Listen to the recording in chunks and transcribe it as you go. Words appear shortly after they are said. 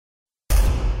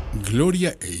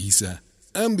Gloria e Isa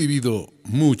han vivido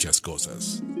muchas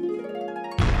cosas.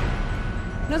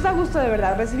 Nos da gusto de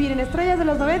verdad recibir en Estrellas de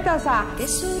los 90 a... ¡Qué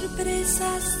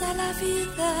sorpresas da la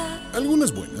vida!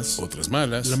 Algunas buenas, otras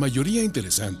malas, la mayoría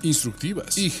interesantes,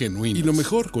 instructivas y genuinas. Y lo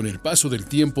mejor, con el paso del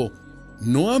tiempo,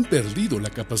 no han perdido la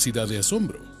capacidad de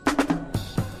asombro,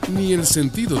 ni el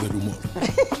sentido del humor.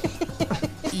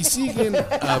 Y siguen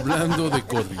hablando de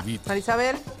corridito.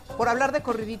 Marisabel, por hablar de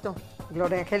corridito.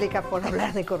 Gloria Angélica, por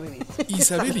hablar de corridito.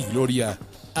 Isabel y Gloria,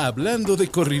 hablando de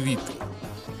corridito.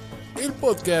 El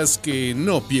podcast que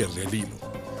no pierde el hilo.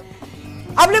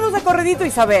 Hablemos de corridito,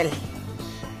 Isabel.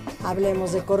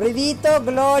 Hablemos de corridito,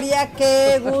 Gloria,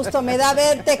 qué gusto me da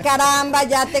verte, caramba,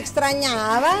 ya te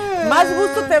extrañaba. Más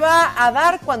gusto te va a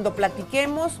dar cuando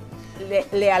platiquemos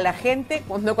a la gente,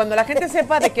 cuando la gente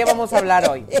sepa de qué vamos a hablar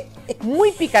hoy.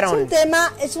 Muy picarón.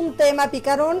 Es un tema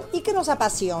picarón y que nos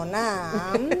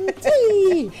apasiona.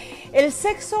 Sí. El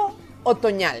sexo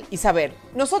otoñal, Isabel.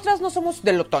 Nosotras no somos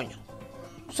del otoño.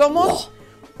 Somos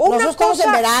nosotros estamos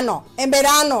en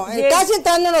verano, casi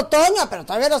entrando en otoño, pero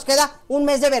todavía nos queda un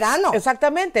mes de verano.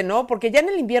 Exactamente, ¿no? Porque ya en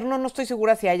el invierno no estoy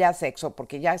segura si haya sexo,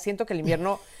 porque ya siento que el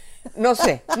invierno, no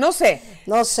sé.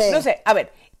 A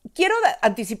ver, quiero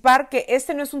anticipar que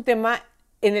este no es un tema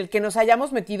en el que nos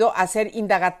hayamos metido a hacer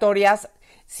indagatorias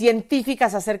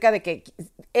científicas acerca de que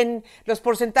en los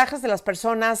porcentajes de las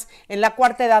personas en la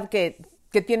cuarta edad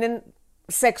que tienen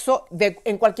sexo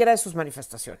en cualquiera de sus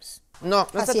manifestaciones. No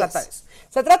se trata de eso.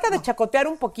 Se trata de chacotear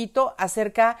un poquito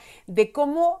acerca de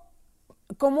cómo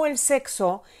el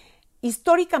sexo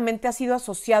históricamente ha sido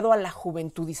asociado a la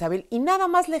juventud, Isabel, y nada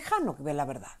más lejano de la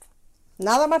verdad.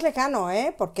 Nada más lejano,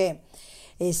 porque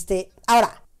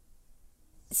ahora,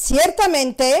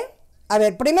 ciertamente, a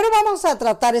ver, primero vamos a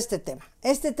tratar este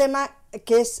tema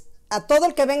que es a todo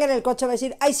el que venga en el coche va a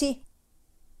decir, ay, sí.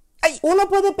 Uno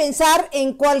puede pensar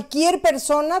en cualquier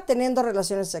persona teniendo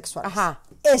relaciones sexuales. Ajá.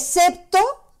 Excepto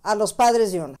a los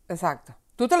padres de uno. Exacto.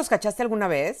 ¿Tú te los cachaste alguna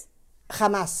vez?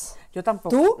 Jamás. Yo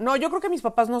tampoco. ¿Tú? No, yo creo que mis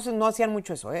papás no hacían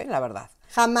mucho eso, la verdad.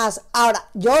 Jamás. Ahora,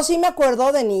 yo sí me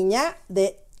acuerdo de niña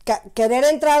de querer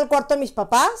entrar al cuarto de mis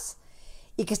papás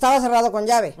y que estaba cerrado con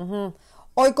llave. Uh-huh.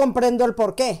 Hoy comprendo el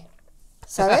porqué,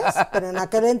 ¿sabes? Pero en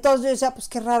aquel entonces yo decía, pues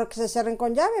qué raro que se cierren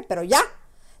con llave, pero ya.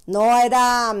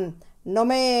 No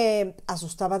me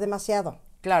asustaba demasiado.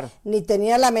 Claro. Ni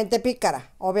tenía la mente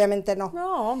pícara, obviamente no.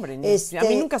 No, hombre, a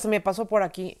mí nunca se me pasó por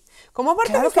aquí. Como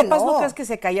aparte claro mis papás no crees que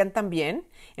se caían tan bien,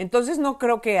 entonces no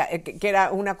creo que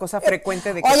era una cosa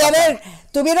frecuente de que Oye, pasara. A ver,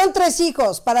 tuvieron 3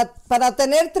 hijos. Para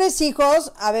tener 3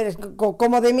 hijos, a ver,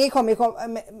 como de mi hijo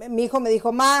me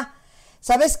dijo, ma,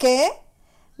 ¿sabes qué?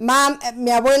 Mi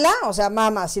abuela, o sea,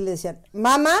 mamá, así le decían,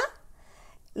 mamá,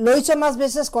 lo hizo más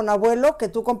veces con abuelo que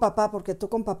tú con papá, porque tú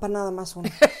con papá nada más uno.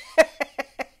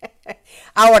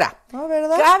 Ahora, ¿no,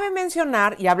 verdad? Cabe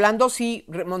mencionar, y hablando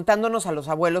remontándonos a los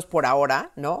abuelos por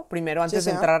ahora, ¿no? Primero, antes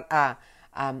de entrar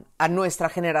a nuestra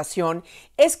generación,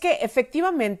 es que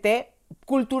efectivamente,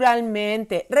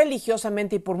 culturalmente,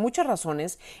 religiosamente y por muchas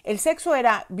razones, el sexo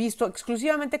era visto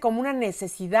exclusivamente como una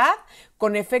necesidad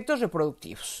con efectos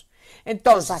reproductivos.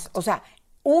 Entonces, exacto. O sea,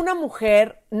 una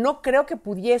mujer no creo que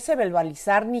pudiese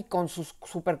verbalizar ni con sus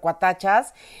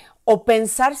supercuatachas o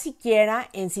pensar siquiera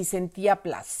en si sentía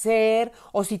placer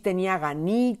o si tenía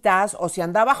ganitas o si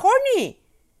andaba horny.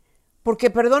 Porque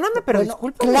perdóname, pero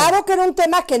discúlpame. Claro que era un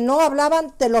tema que no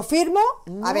hablaban, te lo firmo.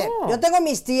 No. A ver, yo tengo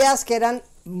mis tías que eran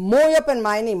muy open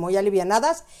mind y muy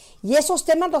alivianadas y esos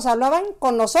temas los hablaban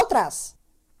con nosotras.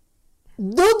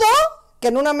 Dudo que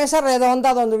en una mesa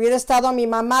redonda donde hubiera estado mi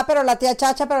mamá, pero la tía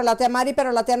Chacha, pero la tía Mari,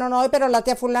 pero la tía Nonoy, pero la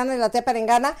tía Fulana y la tía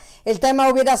Perengana, el tema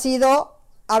hubiera sido,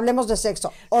 hablemos de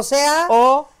sexo. O sea...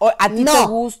 O a ti te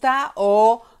gusta,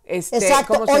 o...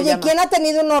 Exacto. ¿cómo se Oye, llama? ¿quién ha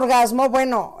tenido un orgasmo?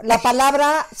 Bueno, la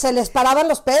palabra se les paraban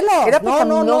los pelos. Era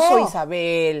pecaminoso,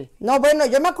 Isabel. No, bueno,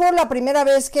 yo me acuerdo la primera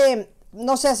vez que,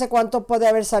 no sé hace cuánto puede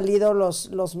haber salido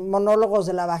los monólogos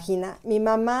de la vagina. Mi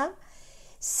mamá...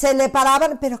 se le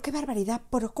paraban, pero qué barbaridad,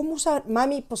 pero ¿cómo usa?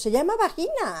 Mami, pues se llama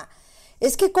vagina.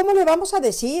 Es que, ¿cómo le vamos a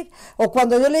decir? O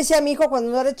cuando yo le decía a mi hijo,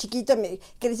 cuando no era chiquito, que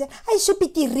le decía, ay, su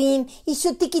pitirrín y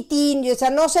su tiquitín. Y yo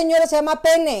decía, no, señora, se llama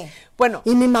pene. Bueno.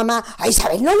 Y mi mamá, ay,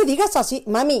 Isabel, no le digas así.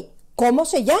 Mami, ¿cómo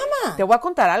se llama? Te voy a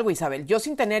contar algo, Isabel. Yo,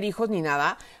 sin tener hijos ni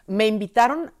nada, me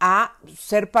invitaron a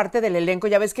ser parte del elenco.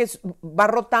 Ya ves que va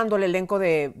rotando el elenco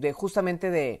de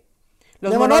justamente de...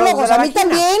 los monólogos a mí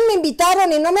también me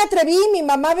invitaron y no me atreví, mi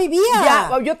mamá vivía.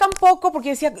 Ya, yo tampoco, porque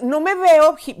decía, no me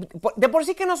veo, de por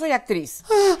sí que no soy actriz.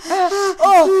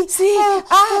 Sí.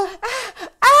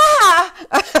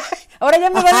 Ahora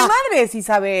ya me vale madres,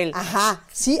 Isabel. Ajá,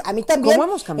 sí, a mí también. ¿Cómo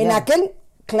hemos cambiado?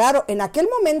 En aquel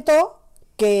momento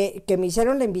que me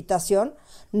hicieron la invitación,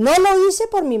 no lo hice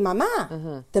por mi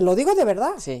mamá, te lo digo de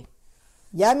verdad. Sí.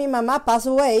 Ya mi mamá passed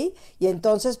away y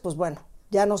entonces, pues bueno,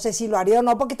 ya no sé si lo haría o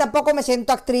no, porque tampoco me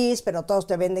siento actriz, pero todos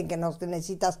te venden que no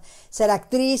necesitas ser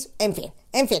actriz, en fin.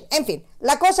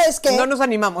 La cosa es que... No nos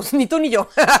animamos, ni tú ni yo.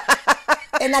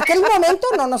 En aquel momento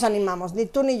no nos animamos, ni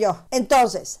tú ni yo.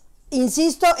 Entonces,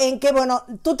 insisto en que, bueno,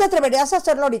 ¿tú te atreverías a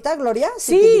hacerlo ahorita, Gloria?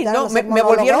 Sí, no, me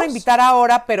volvieron a invitar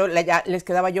ahora, pero ya les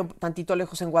quedaba yo tantito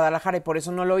lejos en Guadalajara y por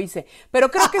eso no lo hice.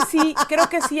 Pero creo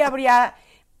que sí habría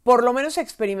por lo menos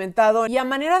experimentado, y a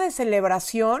manera de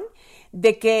celebración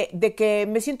de que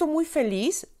me siento muy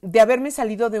feliz de haberme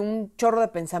salido de un chorro de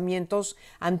pensamientos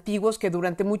antiguos que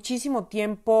durante muchísimo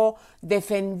tiempo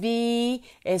defendí,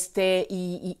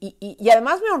 y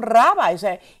además me honraba, o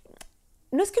sea,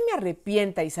 no es que me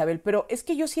arrepienta, Isabel, pero es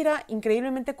que yo sí era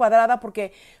increíblemente cuadrada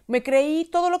porque me creí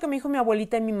todo lo que me dijo mi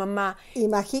abuelita y mi mamá.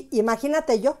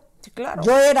 Imagínate yo. Sí, claro.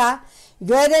 Yo era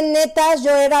en netas,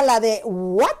 yo era la de,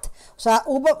 ¿what? O sea,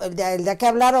 el día que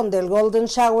hablaron del Golden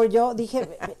Shower, yo dije,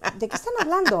 ¿de qué están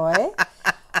hablando, eh?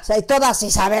 O sea, y todas,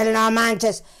 Isabel, no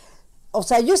manches. O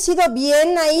sea, yo he sido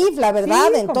bien naif, la verdad,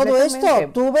 sí, en todo esto.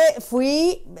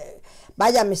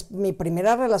 Vaya, mi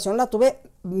primera relación la tuve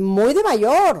muy de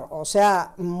mayor, o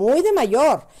sea, muy de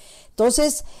mayor.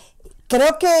 Entonces,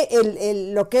 creo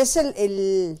que lo que es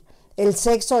el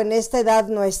sexo en esta edad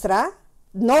nuestra,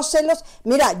 no sé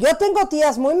mira, yo tengo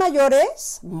tías muy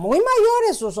mayores,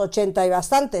 sus 80 y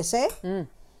bastantes,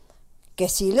 que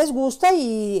sí les gusta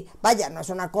y, vaya, no es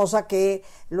una cosa que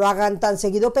lo hagan tan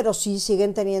seguido, pero sí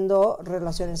siguen teniendo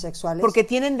relaciones sexuales. Porque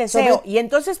tienen deseo, y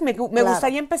entonces me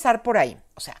gustaría empezar por ahí.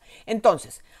 O sea,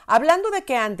 entonces, hablando de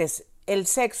que antes el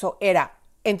sexo era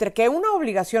entre que una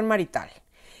obligación marital,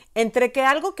 entre que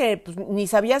algo que pues, ni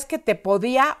sabías que te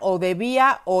podía o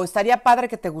debía o estaría padre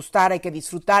que te gustara y que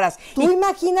disfrutaras. Tú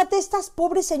imagínate, estas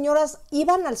pobres señoras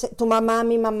iban tu mamá,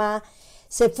 mi mamá,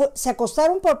 se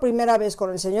acostaron por primera vez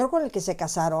con el señor con el que se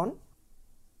casaron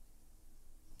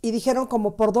y dijeron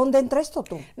como, ¿por dónde entra esto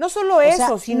tú? No solo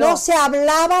eso, sino... No se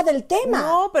hablaba del tema.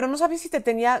 No, pero no sabías si te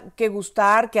tenía que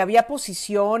gustar, que había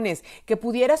posiciones, que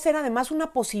pudiera ser además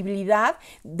una posibilidad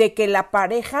de que la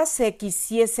pareja se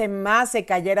quisiese más, se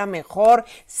cayera mejor,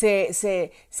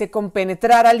 se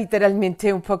compenetrara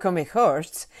literalmente un poco mejor,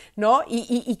 ¿no?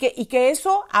 Y que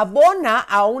eso abona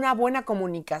a una buena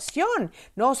comunicación,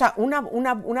 ¿no? O sea,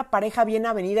 una pareja bien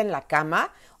avenida en la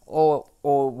cama,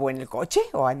 o en el coche,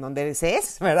 o en donde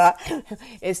desees, ¿verdad?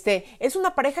 Es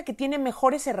una pareja que tiene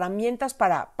mejores herramientas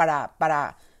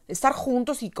para estar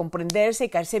juntos y comprenderse y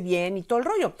caerse bien y todo el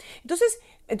rollo. Entonces,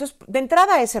 de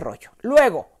entrada ese rollo.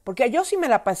 Luego, porque yo sí me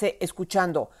la pasé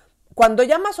escuchando, cuando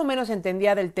ya más o menos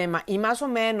entendía del tema y más o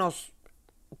menos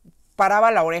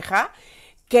paraba la oreja,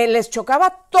 que les chocaba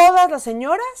a todas las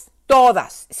señoras,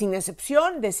 todas, sin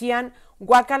excepción, decían...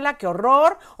 Guácala, qué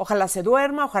horror, ojalá se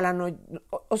duerma, ojalá no...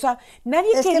 O sea, nadie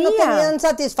quería. Es que no tenían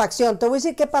satisfacción. Te voy a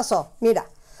decir qué pasó. Mira,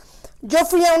 yo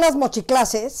fui a unas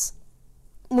mochiclases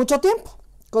mucho tiempo,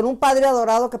 con un padre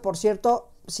adorado que, por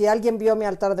cierto, si alguien vio mi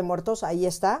altar de muertos, ahí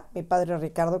está, mi padre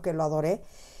Ricardo, que lo adoré.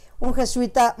 Un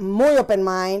jesuita muy open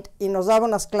mind y nos daba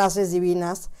unas clases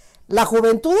divinas. La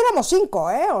juventud éramos 5,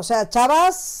 o sea,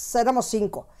 chavas éramos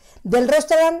 5. Del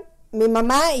resto eran... mi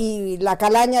mamá y la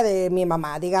calaña de mi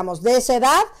mamá, digamos, de esa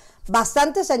edad,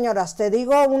 bastantes señoras, te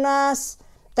digo unas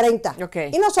 30.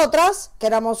 Okay. Y nosotras, que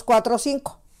éramos 4 o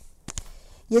 5.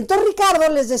 Y entonces Ricardo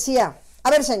les decía,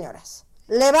 a ver señoras,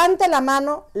 levante la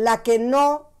mano la que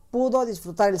no pudo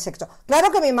disfrutar el sexo. Claro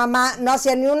que mi mamá no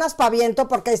hacía ni un aspaviento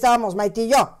porque ahí estábamos Maite y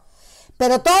yo.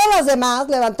 Pero todas las demás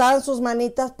levantaban sus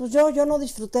manitas, pues yo no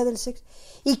disfruté del sexo.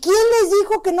 ¿Y quién les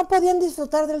dijo que no podían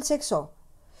disfrutar del sexo?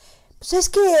 Pues es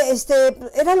que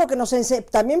era lo que nos enseñó,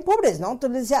 también pobres, ¿no?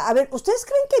 Entonces les decía, a ver, ¿ustedes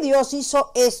creen que Dios hizo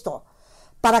esto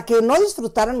para que no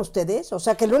disfrutaran ustedes? O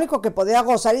sea, que el único que podía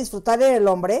gozar y disfrutar era el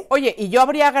hombre. Oye, y yo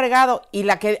habría agregado, y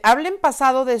la que hablen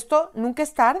pasado de esto, nunca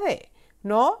es tarde,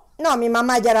 ¿no? No, mi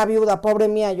mamá ya era viuda, pobre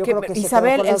mía, yo creo que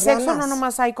Isabel, se quedó con las sexo ganas. no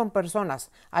nomás hay con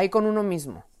personas, hay con uno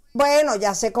mismo. Bueno,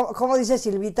 ya sé, como dice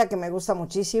Silvita, que me gusta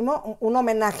muchísimo, un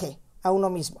homenaje a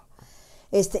uno mismo.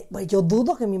 Pues yo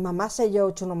dudo que mi mamá se haya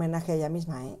hecho un homenaje a ella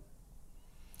misma,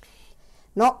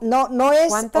 No es...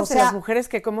 ¿Cuántas de las mujeres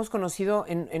que hemos conocido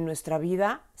en nuestra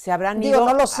vida se habrán ido,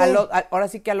 no lo sé. ahora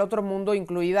sí que al otro mundo,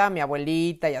 incluida mi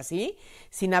abuelita y así,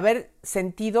 sin haber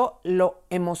sentido lo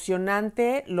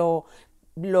emocionante, lo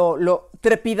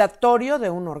trepidatorio de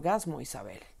un orgasmo,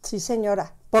 Isabel? Sí,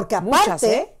 señora. Porque Muchas,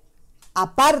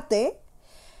 aparte,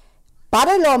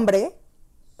 para el hombre,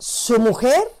 su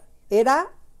mujer era...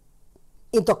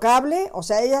 intocable, o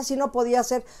sea, ella sí no podía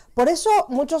hacer. Por eso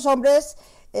muchos hombres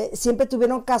siempre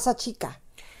tuvieron casa chica.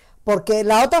 Porque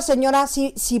la otra señora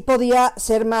sí podía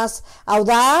ser más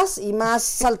audaz y más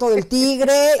salto del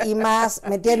tigre y más,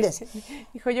 ¿me entiendes?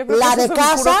 Hijo, yo creo la que de son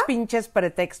casa, puros pinches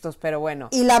pretextos, pero bueno.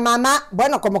 Y la mamá,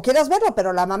 bueno, como quieras verlo,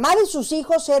 pero la mamá de sus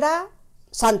hijos era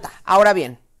santa. Ahora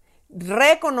bien,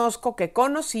 reconozco que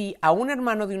conocí a un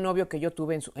hermano de un novio que yo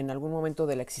tuve en algún momento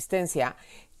de la existencia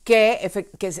que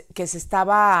se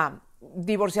estaba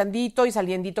divorciandito y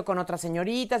saliendito con otras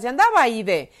señoritas y andaba ahí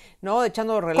 ¿no?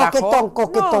 Echando relajo.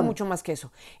 Coquetón. No, mucho más que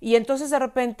eso. Y entonces de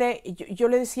repente yo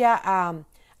le decía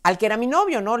al que era mi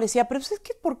novio, ¿no? Le decía, pero es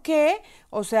que ¿por qué?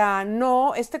 O sea,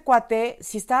 no, este cuate,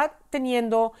 si está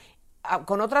teniendo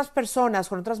con otras personas,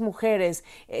 con otras mujeres,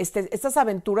 estas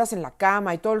aventuras en la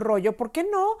cama y todo el rollo, ¿por qué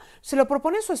no? Se lo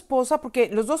propone a su esposa porque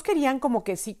los dos querían como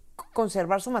que sí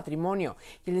conservar su matrimonio.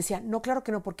 Y él decía, no, claro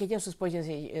que no, porque ella es su esposa.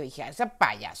 Y yo dije, ese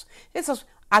payaso. Esos,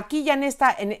 aquí ya en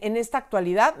esta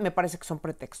actualidad me parece que son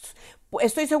pretextos.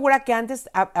 Estoy segura que antes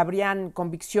habrían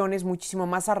convicciones muchísimo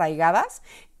más arraigadas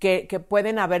que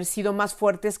pueden haber sido más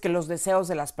fuertes que los deseos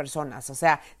de las personas, o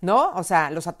sea, ¿no? O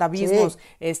sea, los atavismos,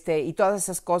 sí. Y todas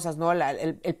esas cosas, ¿no?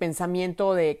 El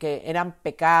pensamiento de que eran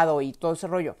pecado y todo ese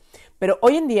rollo. Pero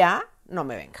hoy en día, no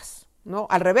me vengas, ¿no?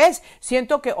 Al revés,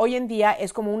 siento que hoy en día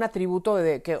es como un atributo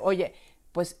de que, oye,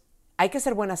 pues hay que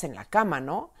ser buenas en la cama,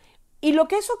 ¿no? Y lo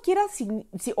que eso quiera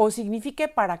o signifique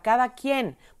para cada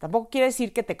quien. Tampoco quiere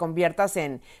decir que te conviertas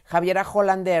en Javiera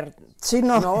Hollander, sí,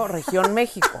 no. Región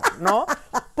México, ¿no?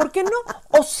 ¿Por qué no?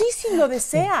 O sí, si lo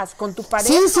deseas con tu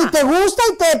pareja. Sí, si te gusta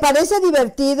y te parece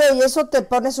divertido y eso te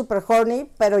pone super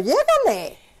horny, pero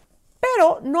llégale.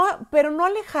 Pero no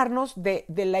alejarnos de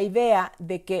la idea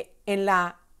de que en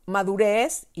la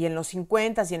madurez y en los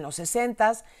 50s y en los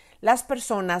 60s, las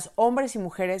personas, hombres y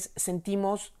mujeres,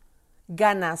 sentimos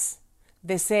ganas,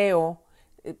 deseo,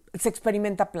 se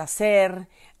experimenta placer,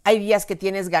 hay días que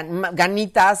tienes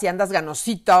ganitas y andas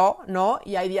ganosito, ¿no?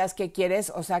 Y hay días que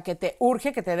quieres, o sea, que te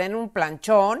urge que te den un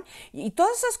planchón, y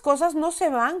todas esas cosas no se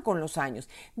van con los años.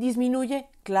 Disminuye,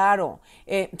 claro,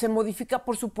 se modifica,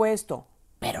 por supuesto,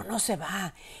 pero no se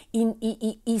va.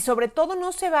 Y sobre todo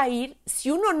no se va a ir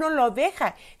si uno no lo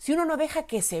deja, si uno no deja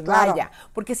que se vaya.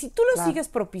 Porque si tú lo sigues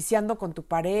propiciando con tu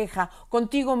pareja,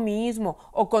 contigo mismo,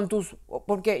 o con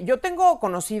porque yo tengo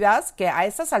conocidas que a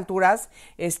estas alturas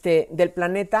del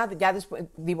planeta, ya después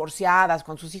divorciadas,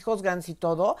 con sus hijos grandes y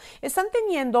todo, están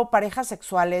teniendo parejas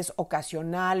sexuales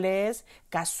ocasionales,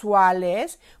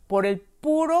 casuales, por el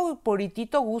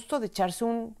puritito gusto de echarse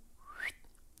un...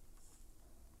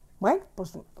 Bueno,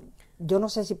 pues yo no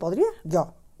sé si podría.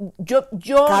 Yo.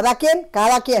 Cada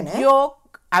quien, ¿eh?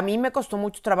 A mí me costó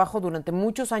mucho trabajo durante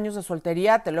muchos años de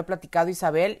soltería, te lo he platicado,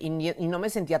 Isabel, y no me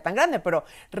sentía tan grande, pero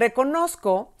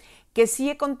reconozco que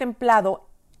sí he contemplado,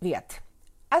 fíjate,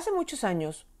 hace muchos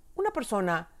años, una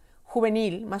persona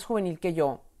juvenil, más juvenil que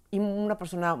yo, y una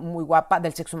persona muy guapa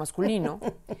del sexo masculino,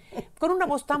 con una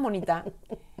voz tan bonita,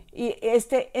 y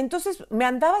entonces me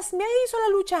hizo la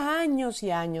lucha años y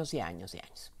años y años y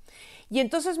años. Y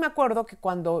entonces me acuerdo que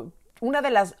cuando una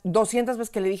de las 200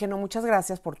 veces que le dije, no, muchas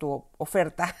gracias por tu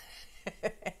oferta,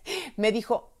 me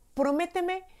dijo,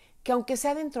 prométeme que aunque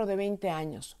sea dentro de 20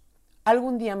 años,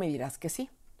 algún día me dirás que sí.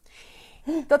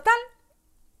 Total,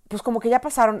 pues como que ya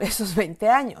pasaron esos 20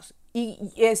 años.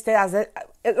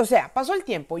 O sea, pasó el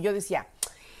tiempo y yo decía,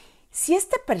 si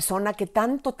esta persona que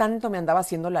tanto me andaba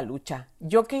haciendo la lucha,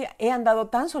 yo que he andado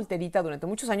tan solterita durante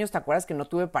muchos años, ¿te acuerdas que no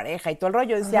tuve pareja y todo el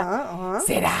rollo? Decía,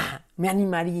 ¿será? ¿Me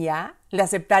animaría? ¿Le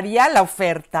aceptaría la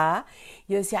oferta?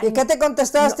 Y yo decía, ¿y qué te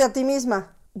contestaste a ti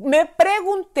misma? Me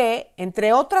pregunté,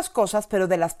 entre otras cosas, pero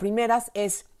de las primeras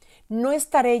es, ¿no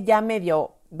estaré ya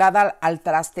medio dada al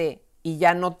traste y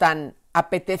ya no tan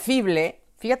apetecible?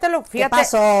 Fíjate. ¿Qué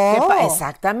pasó?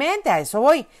 Exactamente, a eso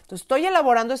voy. Entonces estoy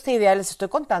elaborando esta idea, les estoy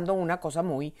contando una cosa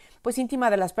muy, pues, íntima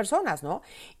de las personas, ¿no?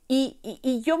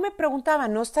 Y yo me preguntaba,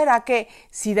 ¿no será que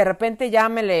si de repente ya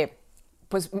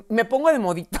pues me pongo de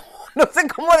modito, no sé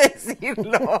cómo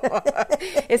decirlo?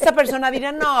 Esta persona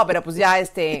dirá, no, pero pues ya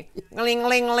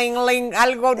ling,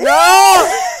 algo, ¡no!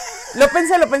 Lo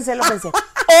pensé.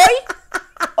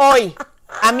 Hoy,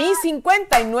 a mí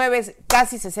 59,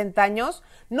 casi 60 años,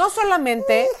 no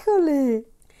solamente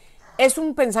es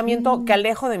un pensamiento que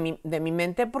alejo de mi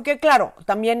mente, porque claro,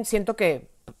 también siento que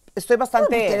estoy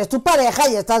bastante... Bueno, eres tu pareja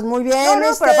y estás muy bien. No,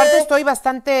 pero aparte estoy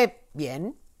bastante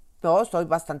bien, ¿no? Estoy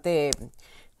bastante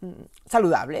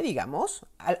saludable, digamos.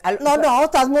 No,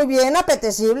 estás muy bien,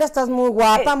 apetecible, estás muy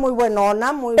guapa, muy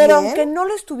buenona, muy pero bien. Pero aunque no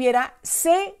lo estuviera,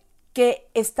 sé que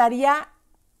estaría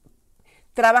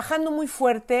trabajando muy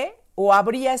fuerte, o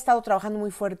habría estado trabajando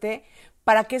muy fuerte,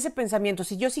 para que ese pensamiento,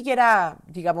 si yo siguiera,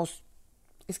 digamos,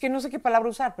 Es que no sé qué palabra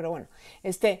usar, pero bueno.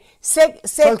 Sé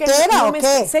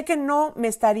que no me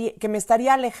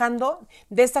estaría alejando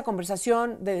de esta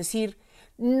conversación de decir,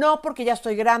 no porque ya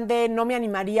estoy grande, no me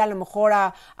animaría a lo mejor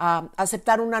a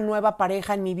aceptar una nueva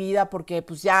pareja en mi vida porque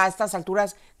pues ya a estas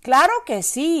alturas, claro que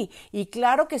sí, y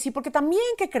claro que sí, porque también,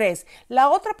 ¿qué crees? La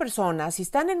otra persona, si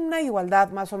están en una igualdad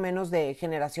más o menos de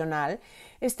generacional,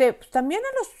 pues también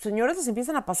a los señores les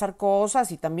empiezan a pasar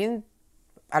cosas y también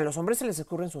a los hombres se les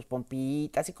ocurren sus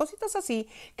pompitas y cositas así,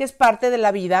 que es parte de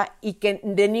la vida y que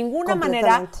de ninguna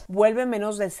manera vuelve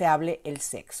menos deseable el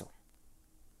sexo.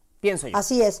 Pienso yo.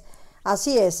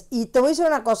 Así es. Y te voy a decir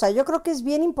una cosa, yo creo que es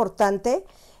bien importante,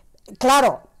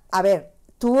 claro, a ver,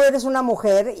 tú eres una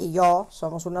mujer y yo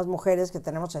somos unas mujeres que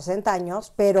tenemos 60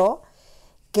 años, pero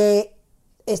que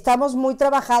estamos muy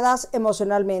trabajadas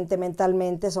emocionalmente,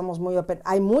 mentalmente, somos muy open.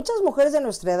 Hay muchas mujeres de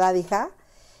nuestra edad, hija,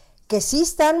 que sí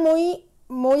están muy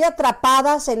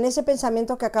atrapadas en ese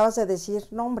pensamiento que acabas de decir.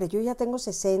 No, hombre, yo ya tengo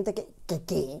 60, ¿qué?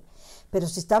 Pero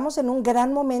si estamos en un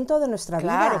gran momento de nuestra vida.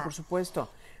 Claro, por supuesto.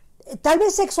 Tal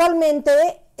vez sexualmente,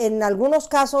 en algunos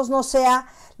casos, no sea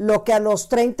lo que a los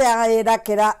 30 era,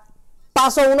 que era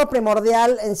paso 1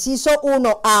 primordial, inciso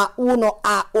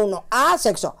 1A,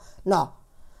 sexo. No.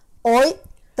 Hoy,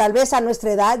 tal vez a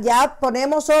nuestra edad, ya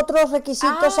ponemos otros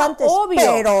requisitos antes.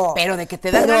 Obvio, pero de que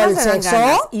te dan ganas, el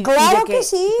sexo, claro que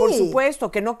sí. Por supuesto,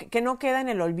 que no queda en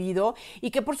el olvido y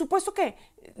que por supuesto que,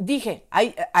 dije,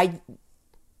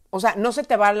 o sea, no se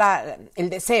te va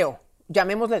el deseo.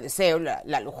 Llamémosle deseo,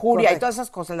 la lujuria. Correcto. Y todas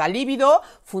esas cosas. La libido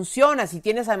funciona. Si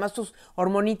tienes además tus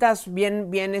hormonitas bien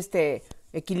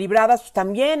equilibradas, pues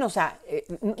también, o sea,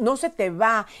 no se te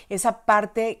va esa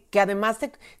parte que además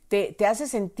te hace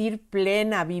sentir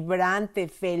plena, vibrante,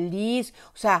 feliz.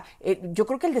 O sea, yo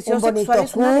creo que el deseo sexual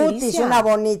es una delicia. Una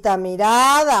bonita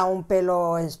mirada, un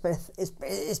pelo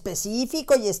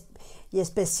específico y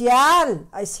especial.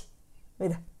 Ay, sí,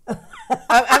 mira.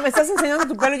 Me estás enseñando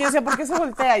tu pelo. Yo decía, ¿por qué se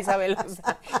voltea, Isabel? O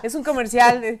sea, es un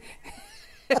comercial de...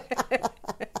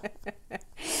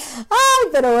 Ay,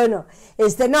 pero bueno,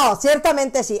 no,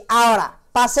 ciertamente sí. Ahora,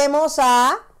 pasemos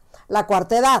a la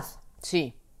cuarta edad.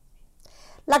 Sí.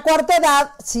 La cuarta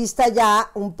edad sí está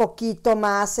ya un poquito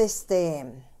más,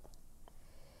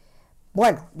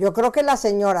 bueno, yo creo que las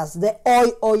señoras de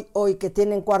hoy que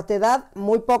tienen cuarta edad,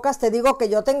 muy pocas. Te digo que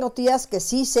yo tengo tías que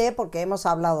sí sé, porque hemos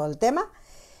hablado del tema,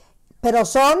 pero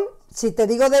son, si te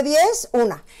digo de 10,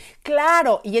 una.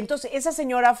 Claro, y entonces esa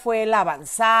señora fue la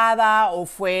avanzada o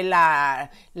fue la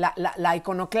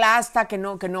iconoclasta que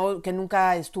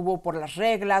nunca estuvo por las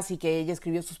reglas y que ella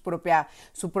escribió su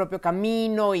propio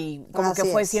camino y como así que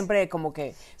fue es. Siempre como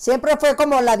que... Siempre fue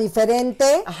como la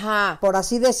diferente, Ajá. Por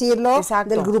así decirlo,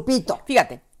 Exacto. Del grupito.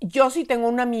 Fíjate, yo sí tengo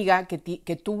una amiga que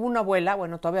tuvo una abuela,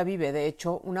 bueno, todavía vive, de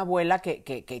hecho, una abuela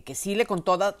que sí le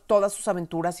contó todas sus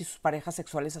aventuras y sus parejas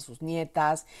sexuales a sus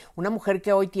nietas, una mujer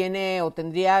que hoy tiene o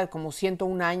tendría como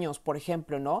 101 años, por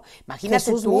ejemplo, ¿no? Imagínate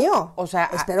Jesús tú, mío, o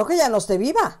sea, espero que ya no esté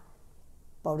viva,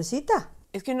 pobrecita.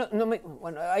 Es que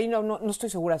bueno, ahí no estoy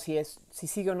segura si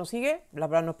sigue o no sigue, la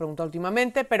verdad no he preguntado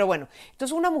últimamente, pero bueno,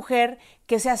 entonces una mujer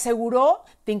que se aseguró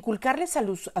de inculcarles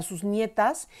a sus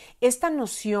nietas esta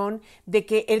noción de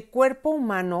que el cuerpo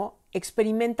humano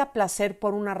experimenta placer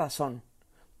por una razón,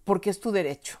 porque es tu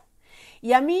derecho.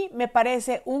 Y a mí me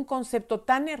parece un concepto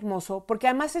tan hermoso, porque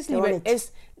además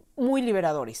es muy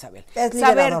liberador, Isabel. Es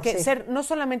liberador, saber que sí. ser no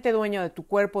solamente dueño de tu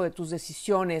cuerpo, de tus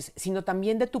decisiones, sino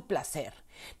también de tu placer,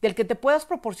 del que te puedas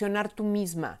proporcionar tú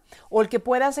misma, o el que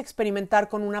puedas experimentar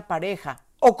con una pareja,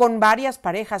 o con varias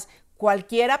parejas,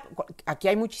 cualquiera. Aquí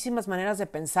hay muchísimas maneras de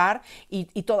pensar y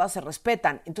todas se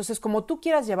respetan. Entonces, como tú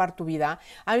quieras llevar tu vida,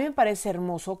 a mí me parece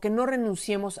hermoso que no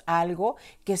renunciemos a algo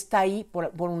que está ahí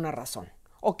por una razón.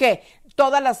 ¿O qué?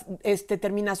 Todas las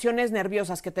terminaciones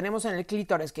nerviosas que tenemos en el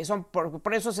clítoris, que son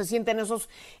por eso se sienten esos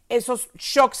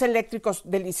shocks eléctricos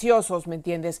deliciosos, ¿me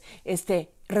entiendes?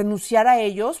 Renunciar a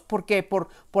ellos, porque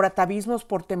por atavismos,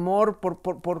 por temor,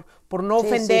 por no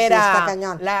ofender a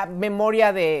la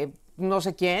memoria de no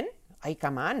sé quién. Ay,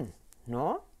 camán,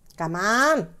 ¿no?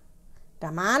 Camán.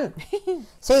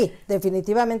 Sí,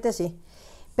 definitivamente sí.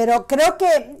 Pero yo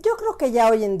creo que ya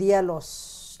hoy en día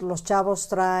los chavos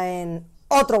traen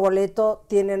otro boleto,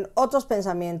 tienen otros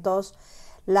pensamientos.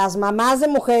 Las mamás de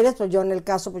mujeres, pues yo en el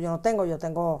caso, pues yo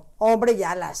tengo hombre,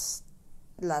 ya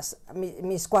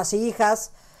mis cuasi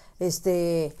hijas,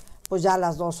 pues ya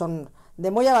las dos son de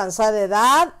muy avanzada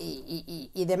edad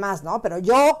y demás, ¿no? Pero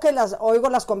yo que oigo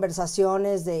las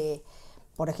conversaciones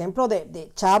por ejemplo,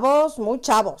 de chavos, muy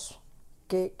chavos,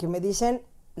 que me dicen,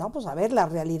 no, pues a ver, la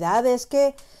realidad es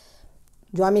que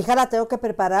yo a mi hija la tengo que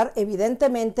preparar,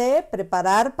 evidentemente,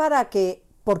 para que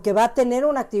porque va a tener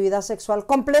una actividad sexual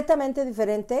completamente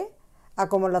diferente a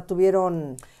como la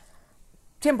tuvieron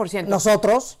 100%.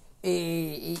 Nosotros,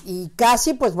 y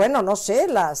casi, pues bueno, no sé,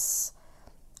 las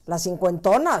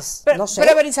cincuentonas, no sé.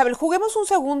 Pero a ver, Isabel, juguemos un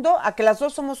segundo a que las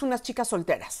dos somos unas chicas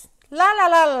solteras.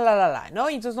 ¿No?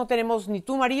 Y entonces no tenemos ni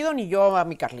tu marido ni yo a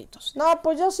mi Carlitos. No,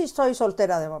 pues yo sí estoy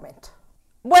soltera de momento.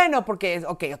 Bueno, porque,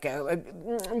 ok,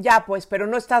 ya pues, pero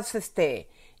no estás,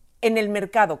 en el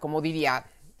mercado, como diría.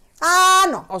 Ah,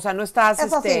 no. O sea, no estás,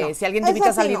 no. Si alguien te invita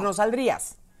a salir, no. no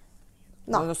saldrías.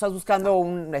 No estás buscando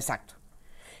un, exacto.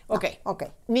 Ok.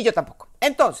 Ni yo tampoco.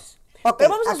 Entonces,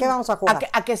 pero ¿a qué vamos a jugar?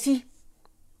 A que sí.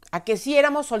 A que sí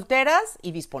éramos solteras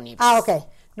y disponibles. Ah, ok.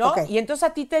 ¿No? Okay. Y entonces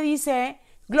a ti te dice,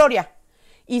 Gloria,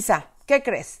 Isa, ¿qué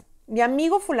crees? Mi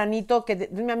amigo fulanito, que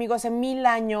es mi amigo hace 1000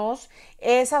 años,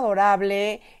 es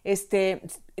adorable,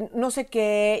 no sé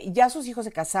qué, ya sus hijos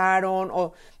se casaron,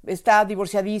 o está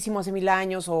divorciadísimo hace 1000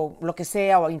 años, o lo que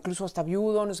sea, o incluso hasta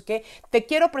viudo, no sé qué. Te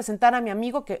quiero presentar a mi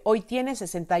amigo que hoy tiene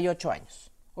 68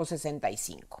 años, o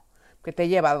 65, que te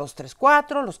lleva 2, 3,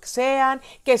 4, los que sean,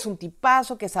 que es un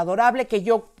tipazo, que es adorable, que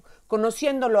yo,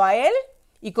 conociéndolo a él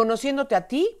y conociéndote a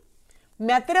ti,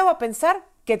 me atrevo a pensar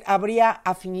que habría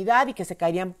afinidad y que se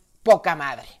caerían poca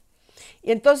madre.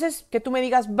 Y entonces, que tú me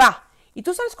digas, va, y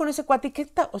tú sales con ese cuate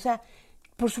y o sea,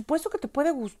 por supuesto que te puede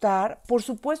gustar, por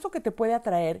supuesto que te puede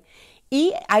atraer,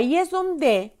 y ahí es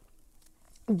donde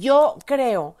yo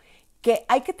creo que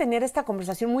hay que tener esta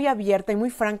conversación muy abierta y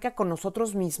muy franca con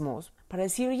nosotros mismos para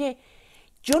decir, oye,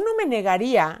 yo no me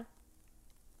negaría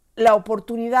la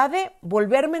oportunidad de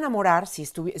volverme a enamorar, si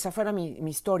esa fuera mi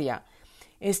historia,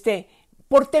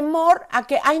 por temor a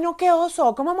que, ay no, qué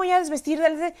oso, ¿cómo voy a desvestir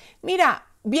del... Mira,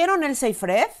 ¿vieron Elsa y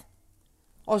Fred?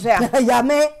 O sea...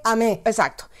 amé.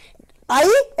 Exacto. Ahí,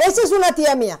 esa es una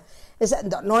tía mía.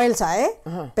 No Elsa,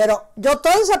 Ajá. Pero yo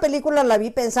toda esa película la vi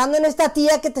pensando en esta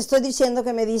tía que te estoy diciendo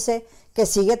que me dice que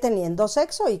sigue teniendo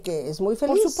sexo y que es muy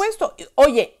feliz. Por supuesto.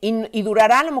 Oye, y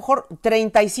durará a lo mejor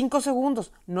 35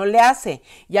 segundos. No le hace.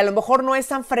 Y a lo mejor no es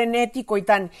tan frenético y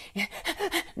tan...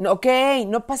 Ok,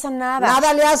 no pasa nada.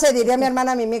 Nada le hace, diría mi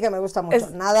hermana Mimi, que me gusta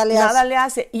mucho. Nada le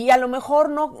hace. Y a lo mejor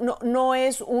no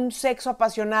es un sexo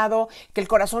apasionado, que el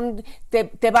corazón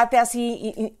te bate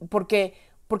así, porque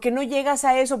no llegas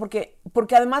a eso, porque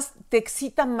además te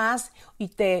excita más y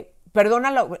te...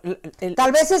 Perdona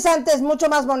Tal vez es antes mucho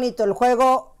más bonito el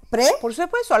juego por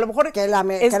supuesto, a lo mejor que la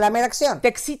mera acción. Te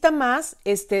excita más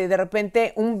de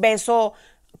repente un beso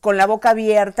con la boca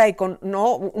abierta y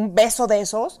un beso de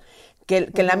esos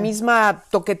que la misma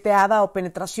toqueteada o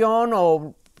penetración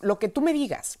o lo que tú me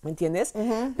digas, ¿me entiendes?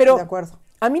 Pero de acuerdo.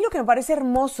 A mí lo que me parece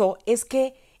hermoso es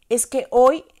que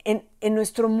hoy en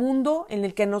nuestro mundo en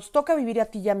el que nos toca vivir a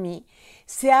ti y a mí,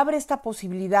 se abre esta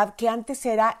posibilidad que antes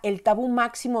era el tabú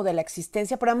máximo de la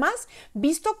existencia, pero además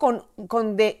visto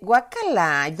con de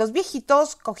guácala, dos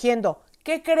viejitos cogiendo.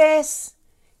 ¿Qué crees?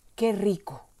 ¡Qué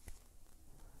rico!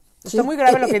 ¿Está muy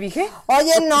grave lo que dije?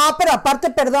 Oye, no, pero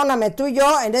aparte, perdóname, tú y yo,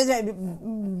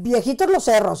 viejitos los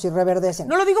cerros y reverdecen.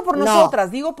 No lo digo por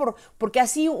nosotras, digo porque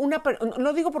así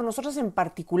no digo por nosotras en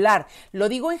particular, lo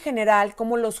digo en general,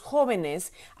 como los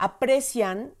jóvenes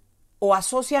aprecian o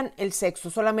asocian el sexo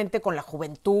solamente con la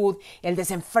juventud, el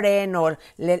desenfreno,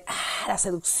 la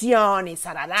seducción y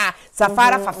zafara,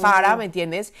 fafara, ¿me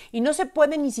entiendes? Y no se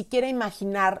puede ni siquiera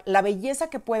imaginar la belleza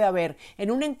que puede haber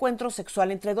en un encuentro sexual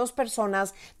entre dos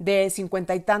personas de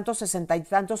 50 y tantos, 60 y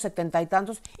tantos, 70 y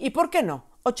tantos, y ¿por qué no?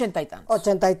 80 y tantos.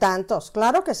 80 y tantos,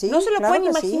 claro que sí. No se lo claro pueden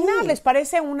imaginar, les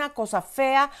parece una cosa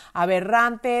fea,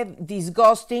 aberrante,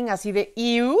 disgusting, así de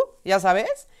ew, ya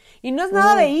sabes, y no es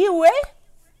nada de ew,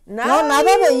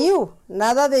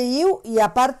 Nada de you, y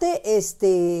aparte,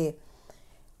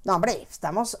 no hombre,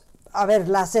 estamos, a ver,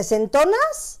 las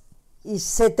sesentonas y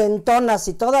setentonas,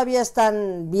 y todavía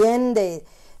están bien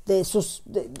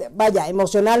vaya,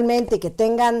 emocionalmente, que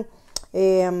tengan,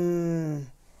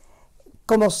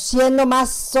 como siendo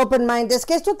más open mind, es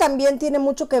que esto también tiene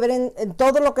mucho que ver en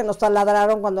todo lo que nos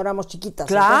taladraron cuando éramos chiquitas.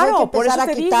 Claro, por eso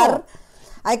te digo.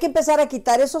 Hay que empezar a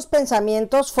quitar esos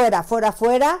pensamientos fuera,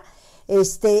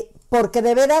 porque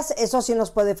de veras eso sí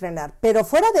nos puede frenar. Pero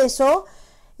fuera de eso,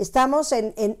 estamos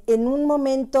en un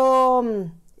momento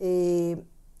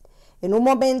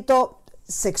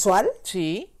sexual.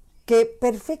 Sí. Que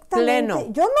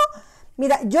perfectamente. Pleno.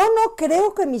 Yo no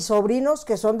creo que mis sobrinos,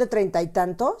 que son de 30 y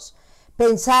tantos,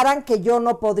 pensaran que yo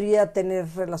no podría tener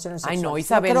relaciones sexuales. Ay, no,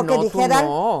 Isabel, creo que dijeran,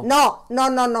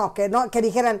 no. Que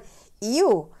dijeran,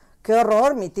 iu, qué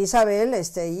horror, mi tía Isabel,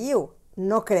 iu.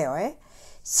 No creo,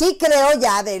 Sí creo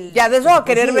ya del... Ya de eso a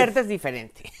querer verte es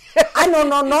diferente. Ah, no,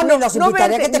 ni los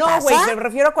invitaría, ¿qué te pasa? No, güey, me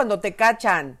refiero a cuando te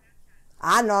cachan.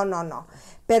 Ah, no.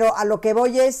 pero a lo que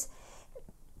voy es,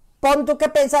 pon tú que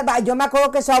pensar, yo me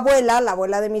acuerdo que su abuela, la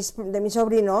abuela de mis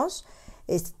sobrinos,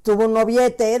 tuvo un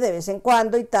noviete de vez en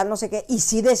cuando y tal, no sé qué, y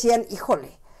sí decían,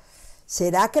 híjole,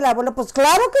 ¿será que la abuela? Pues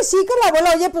claro que sí, que la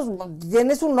abuela, oye, pues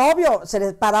tienes un novio, se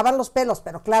les paraban los pelos,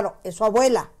 pero claro, es su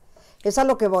abuela, es a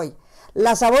lo que voy.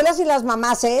 Las abuelas y las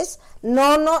mamases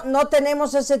no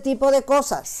tenemos ese tipo de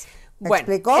cosas. ¿Me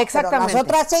explico? Exactamente. Pero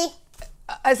las otras sí.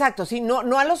 Exacto, sí,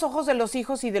 no a los ojos de los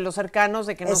hijos y de los cercanos,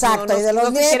 de que no, exacto, y de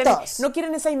los nietos. No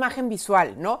quieren esa imagen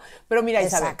visual, ¿no? Pero mira,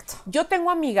 Isabel, yo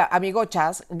tengo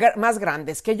amigochas más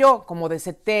grandes que yo, como de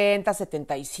 70,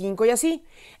 75 y así.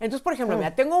 Entonces, por ejemplo,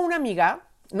 mira, tengo una amiga,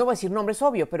 no voy a decir nombres,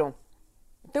 obvio, pero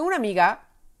tengo una amiga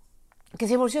que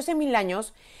se divorció hace 1000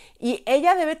 años y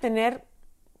ella debe tener,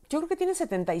 yo creo que tiene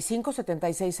 75,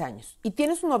 76 años y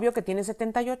tiene su novio que tiene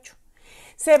 78.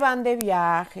 Se van de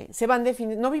viaje, se van de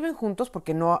fin, no viven juntos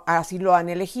porque no así lo han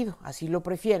elegido, así lo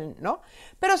prefieren, ¿no?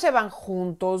 Pero se van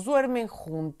juntos, duermen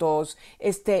juntos,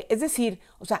 es decir,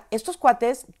 o sea, estos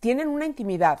cuates tienen una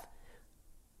intimidad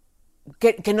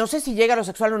que no sé si llega a lo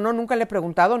sexual o no, nunca le he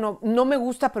preguntado, no me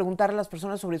gusta preguntar a las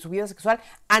personas sobre su vida sexual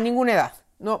a ninguna edad,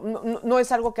 no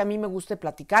es algo que a mí me guste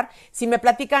platicar. Si me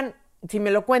platican, si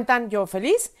me lo cuentan, yo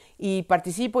feliz y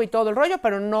participo y todo el rollo,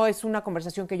 pero no es una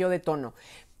conversación que yo detono.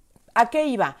 ¿A qué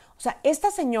iba? O sea,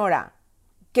 esta señora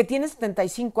que tiene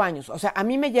 75 años, o sea, a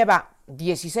mí me lleva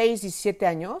 16, 17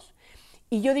 años,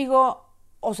 y yo digo,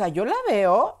 o sea, yo la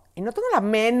veo y no tengo la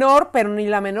menor, pero ni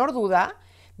la menor duda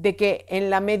de que en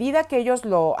la medida que ellos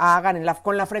lo hagan,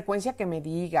 con la frecuencia que me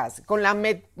digas, con la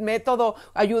método,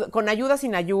 con ayuda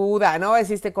sin ayuda, ¿no?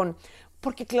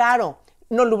 Porque claro,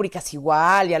 no lubricas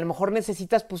igual y a lo mejor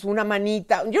necesitas pues una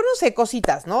manita, yo no sé,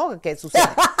 cositas, ¿no? Que suceden.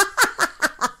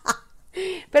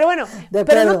 Pero bueno,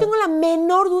 pero no tengo la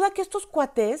menor duda que estos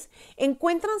cuates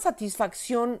encuentran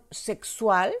satisfacción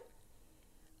sexual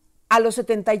a los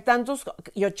 70 y tantos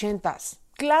y 80s.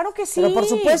 Claro que sí. Pero por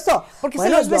supuesto. Porque se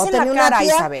los ves en la cara,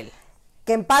 Isabel.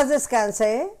 Que en paz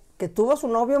descanse, que tuvo su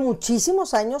novio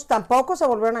muchísimos años, tampoco se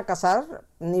volvieron a casar,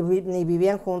 ni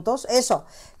vivían juntos. Eso,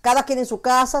 cada quien en su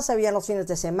casa, se veían los fines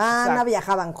de semana, exacto,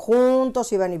 viajaban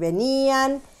juntos, iban y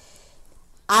venían.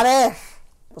 A ver...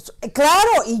 Pues, claro,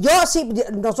 y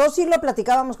nosotros sí lo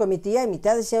platicábamos con mi tía, y mi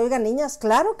tía decía, oigan, niñas,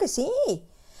 claro que sí,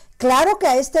 claro que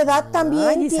a esta edad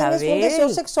también tienes un deseo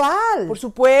sexual. Por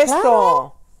supuesto.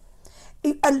 Claro.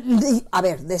 Y, a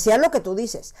ver, decía lo que tú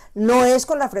dices, no es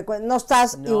con la frecuencia, no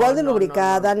estás igual de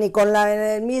lubricada, ni con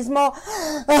el mismo,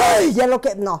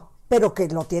 pero que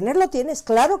lo tienes,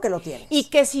 claro que lo tienes. Y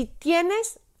que si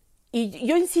tienes, y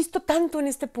yo insisto tanto en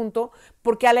este punto,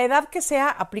 porque a la edad que sea,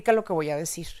 aplica lo que voy a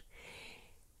decir.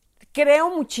 Creo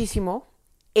muchísimo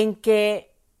en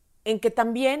que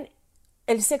también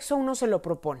el sexo uno se lo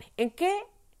propone. ¿En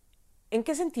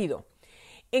qué sentido?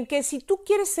 En que si tú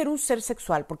quieres ser un ser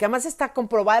sexual, porque además está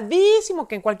comprobadísimo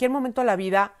que en cualquier momento de la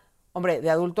vida, hombre, de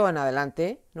adulto en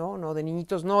adelante, no de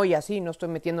niñitos no, y así, no estoy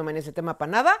metiéndome en ese tema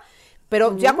para nada,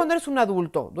 pero ya cuando eres un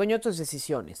adulto, dueño de tus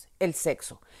decisiones, el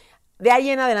sexo, de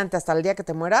ahí en adelante hasta el día que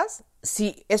te mueras,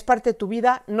 si es parte de tu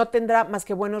vida, no tendrá más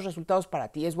que buenos resultados para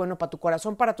ti. Es bueno para tu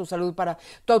corazón, para tu salud, para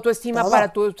tu autoestima, todo,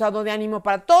 para tu estado de ánimo,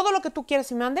 para todo lo que tú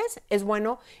quieras y mandes. Es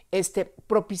bueno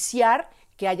propiciar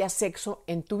que haya sexo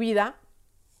en tu vida.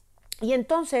 Y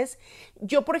entonces,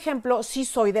 yo, por ejemplo, sí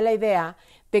soy de la idea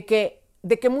de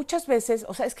que muchas veces,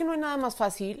 o sea, es que no hay nada más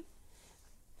fácil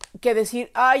que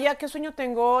decir, ya qué sueño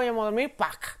tengo, ya me voy a dormir,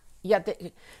 ¡pac!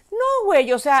 No,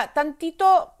 güey, o sea,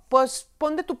 tantito... Pues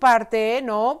pon de tu parte,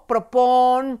 ¿no?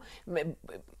 Propón,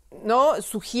 ¿no?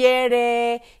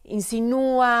 Sugiere,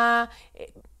 insinúa,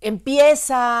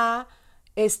 empieza,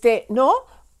 ¿no?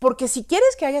 Porque si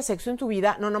quieres que haya sexo en tu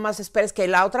vida, no nomás esperes que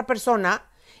la otra persona,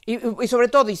 y sobre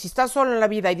todo, y si estás solo en la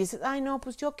vida y dices, ay, no,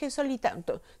 pues yo qué solita,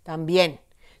 también.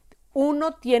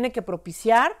 Uno tiene que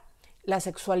propiciar la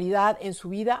sexualidad en su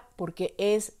vida porque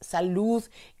es salud,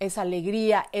 es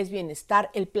alegría, es bienestar.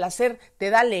 El placer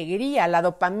te da alegría, la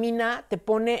dopamina te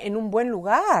pone en un buen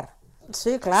lugar.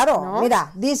 Sí, claro. ¿No?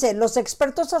 Mira, dice, los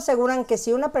expertos aseguran que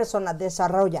si una persona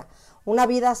desarrolla una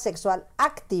vida sexual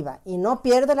activa y no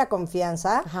pierde la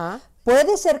confianza, ajá,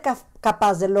 puede ser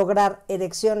capaz de lograr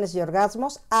erecciones y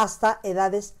orgasmos hasta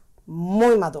edades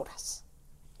muy maduras.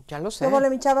 Ya lo sé. ¿Cómo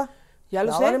le, mi chava? Ya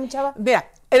lo sé. Mi chava.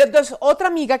 Vea, entonces, otra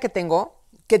amiga que tengo,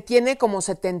 que tiene como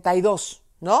 72,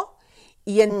 ¿no?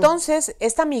 Y entonces,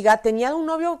 esta amiga tenía un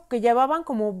novio que llevaban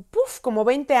como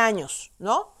 20 años,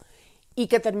 ¿no? Y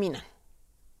que terminan.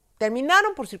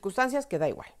 Terminaron por circunstancias que da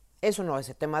igual. Eso no es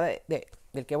el tema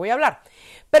del que voy a hablar.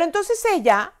 Pero entonces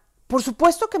ella, por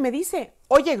supuesto que me dice,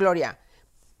 oye, Gloria,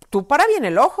 tú para bien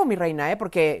el ojo, mi reina,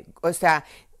 porque, o sea,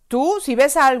 Tú, si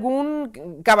ves a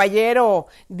algún caballero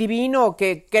divino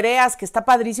que creas que está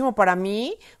padrísimo para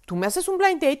mí, tú me haces un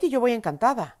blind date y yo voy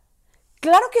encantada.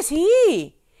 ¡Claro que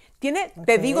sí!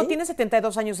 Te digo, tiene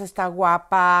 72 años, está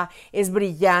guapa, es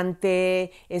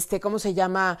brillante, ¿cómo se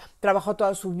llama? Trabajó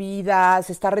toda su vida,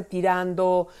 se está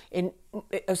retirando en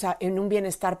un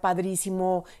bienestar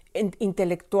padrísimo,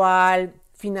 intelectual,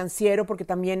 financiero, porque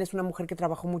también es una mujer que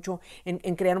trabajó mucho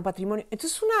en crear un patrimonio.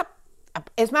 Entonces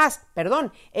es más,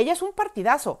 ella es un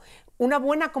partidazo, una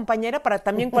buena compañera para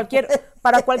también cualquier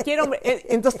hombre.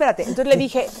 Entonces, espérate, entonces le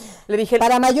dije.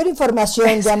 Para mayor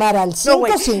información, llamar al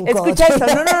 55. No, escucha esto,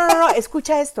 no,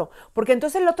 escucha esto, porque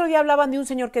entonces el otro día hablaban de un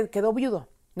señor que quedó viudo,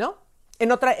 ¿no?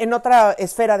 En otra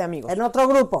esfera de amigos. En otro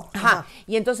grupo. Ajá.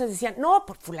 Y entonces decían, no,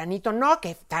 por fulanito, no,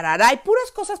 que tarará. Y puras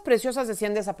cosas preciosas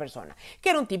decían de esa persona. Que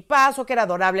era un tipazo, que era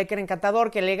adorable, que era encantador,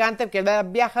 que elegante, que había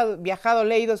viajado,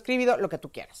 leído, escribido, lo que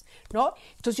tú quieras, ¿no?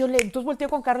 Entonces volteo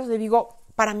con Carlos y le digo,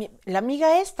 para mí, la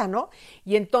amiga esta, ¿no?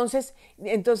 Y entonces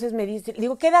me dice, le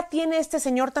digo, ¿qué edad tiene este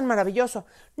señor tan maravilloso?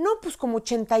 No, pues como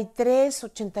 83,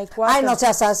 84. Ay, no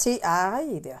seas así.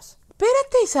 Ay, Dios.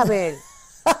 Espérate, Isabel.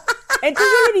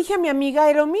 Entonces yo le dije a mi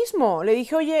amiga lo mismo. Le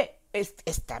dije, oye,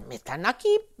 me están aquí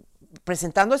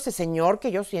presentando a este señor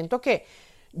que yo siento que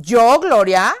yo,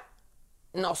 Gloria,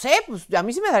 no sé, pues a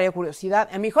mí sí me daría curiosidad.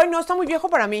 A mí dijo, ay, no, está muy viejo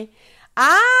para mí.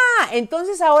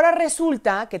 Entonces ahora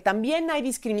resulta que también hay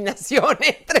discriminación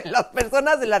entre las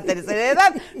personas de la tercera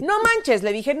edad. No manches,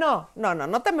 le dije, no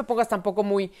te me pongas tampoco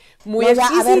muy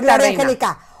exquisita, a ver, Gloria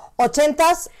Angélica.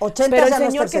 80s pero el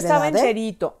señor que estaba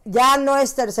enterito. Ya no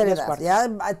es tercera edad, ya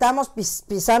estamos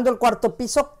pisando el cuarto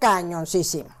piso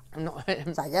cañoncísimo. No,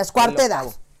 o sea, ya es cuarta edad.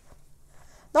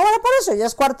 No, bueno, por eso, ya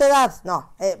es cuarta edad.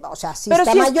 No, o sea, si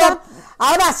está mayor.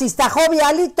 Ahora, si está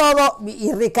jovial y todo,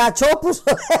 y ricacho, pues...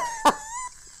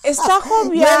 Está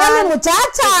jovial. ¡Llévale,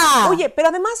 muchacha! Oye, pero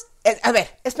además, a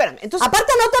ver, espérame. Entonces,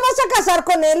 aparte, no te vas a casar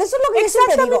con él, eso es lo que yo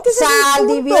siempre digo. Sal,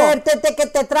 diviértete, que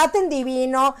te traten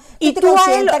divino, y que te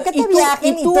consientan, que te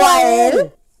viajen, y tú a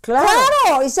él.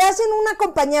 Claro, y se hacen una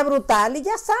compañía brutal y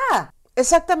ya está.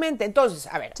 Exactamente. Entonces,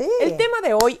 a ver, el tema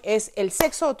de hoy es el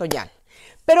sexo otoñal.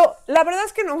 Pero la verdad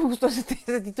es que no me gustó ese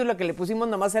título que le pusimos,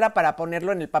 nomás era para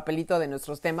ponerlo en el papelito de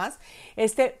nuestros temas,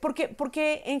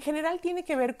 porque en general tiene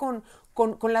que ver con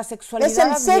la sexualidad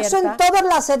abierta. Es el sexo en todas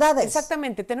las edades.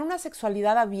 Exactamente, tener una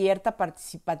sexualidad abierta,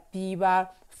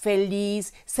 participativa,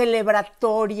 feliz,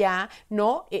 celebratoria,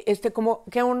 ¿no? Como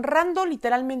que honrando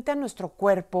literalmente a nuestro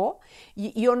cuerpo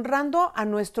y honrando a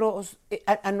nuestros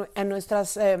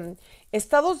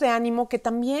estados de ánimo que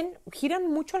también giran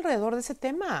mucho alrededor de ese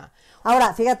tema.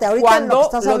 Ahora, fíjate, ahorita cuando lo que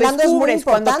estás hablando es muy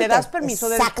importante. Cuando te das permiso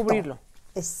de descubrirlo.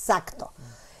 Exacto.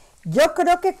 Yo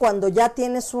creo que cuando ya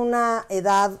tienes una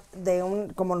edad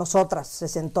como nosotras,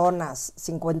 sesentonas,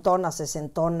 cincuentonas,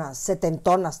 sesentonas,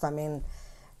 setentonas también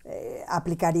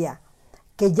aplicaría,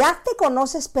 que ya te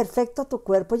conoces perfecto tu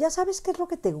cuerpo, ya sabes qué es lo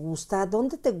que te gusta,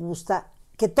 dónde te gusta,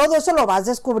 que todo eso lo vas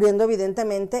descubriendo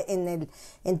evidentemente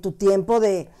en tu tiempo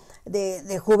de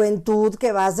juventud,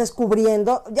 que vas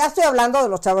descubriendo. Ya estoy hablando de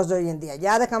los chavos de hoy en día,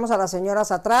 ya dejamos a las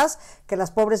señoras atrás, que las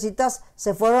pobrecitas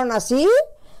se fueron así,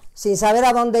 sin saber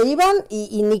a dónde iban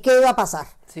y ni qué iba a pasar.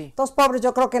 Sí. Los pobres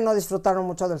yo creo que no disfrutaron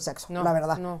mucho del sexo, la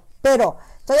verdad. No. Pero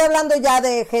estoy hablando ya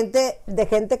de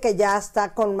gente que ya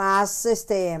está con más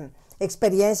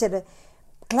experiencia.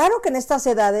 Claro que en estas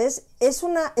edades es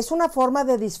una forma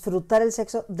de disfrutar el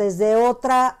sexo desde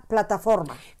otra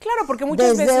plataforma. Claro, porque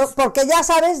muchas veces... Porque ya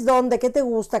sabes qué te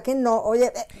gusta, qué no,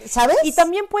 oye, ¿sabes? Y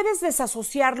también puedes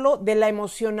desasociarlo de la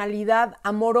emocionalidad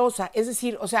amorosa. Es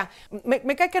decir, o sea,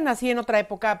 me cae que nací en otra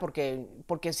época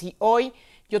porque si hoy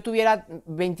yo tuviera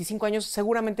 25 años,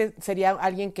 seguramente sería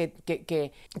alguien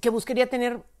que buscaría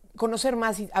conocer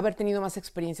más y haber tenido más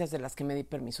experiencias de las que me di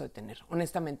permiso de tener,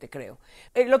 honestamente creo.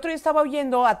 El otro día estaba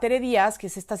oyendo a Tere Díaz, que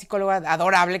es esta psicóloga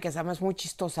adorable, que además es muy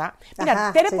chistosa.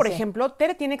 Mira, Tere, por ejemplo,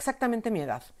 Tere tiene exactamente mi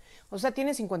edad. O sea,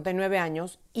 tiene 59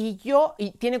 años y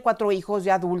tiene 4 hijos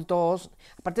ya adultos.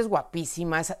 Aparte es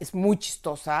guapísima, es muy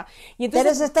chistosa. Y entonces,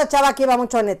 Tere es esta chava que iba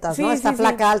mucho a netas, ¿no? Esta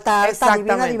flaca, alta,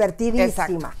 divina, divertidísima.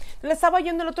 Exacto. La estaba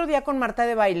oyendo el otro día con Marta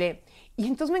de Baile. Y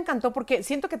entonces me encantó porque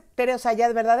siento que Tere, o sea,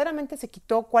 ya verdaderamente se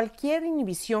quitó cualquier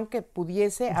inhibición que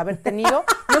pudiese haber tenido.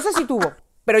 No sé si tuvo,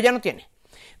 pero ya no tiene.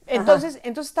 Entonces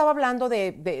estaba hablando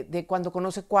de cuando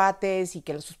conoce cuates y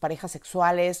que sus parejas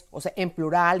sexuales, o sea, en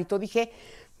plural y todo. Dije,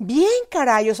 bien,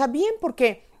 caray, o sea, bien,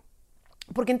 porque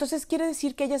Porque entonces quiere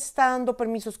decir que ella se está dando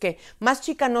permisos que más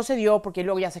chica no se dio porque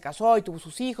luego ya se casó y tuvo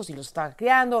sus hijos y los estaba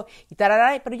criando y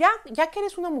tarará, pero ya que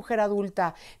eres una mujer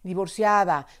adulta,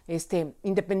 divorciada,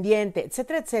 independiente,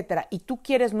 etcétera, etcétera, y tú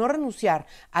quieres no renunciar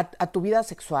a tu vida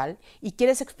sexual y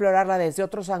quieres explorarla desde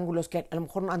otros ángulos que a lo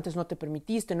mejor antes no te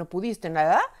permitiste, no pudiste,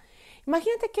 nada,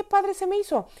 imagínate qué padre se me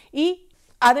hizo. Y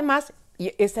además,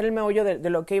 y este era el meollo de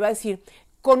lo que iba a decir,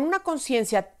 con una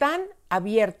conciencia tan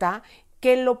abierta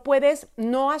que lo puedes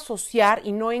no asociar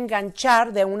y no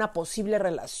enganchar de una posible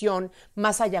relación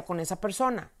más allá con esa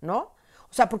persona, ¿no?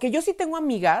 O sea, porque yo sí tengo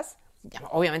amigas,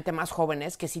 obviamente más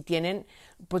jóvenes, que sí tienen,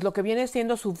 pues lo que viene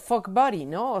siendo su fuck buddy,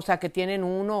 ¿no? O sea, que tienen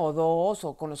uno o dos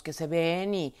o con los que se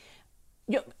ven y...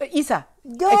 Isa.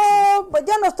 Yo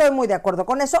no estoy muy de acuerdo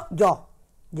con eso, yo.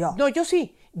 No, yo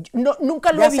sí.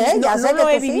 Nunca lo he vivido. No lo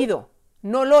he vivido.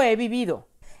 No lo he vivido.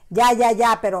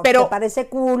 Ya, pero ¿te parece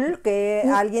cool que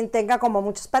alguien tenga como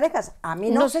muchas parejas? A mí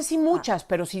no. No sé si muchas,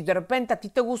 pero si de repente a ti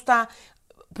te gusta,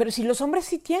 pero si los hombres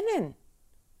sí tienen.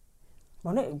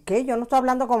 Bueno, ¿qué? Yo no estoy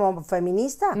hablando como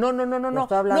feminista. No.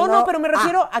 Estoy hablando... No, pero me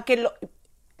refiero a que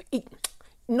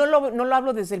no lo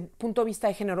hablo desde el punto de vista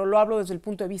de género, lo hablo desde el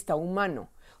punto de vista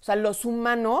humano. O sea, los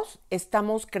humanos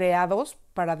estamos creados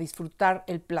para disfrutar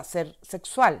el placer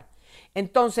sexual.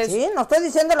 Entonces... Sí, no estoy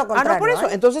diciendo lo contrario. No, por eso.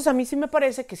 Entonces, a mí sí me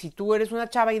parece que si tú eres una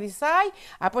chava y dices,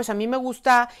 pues a mí me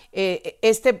gusta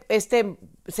este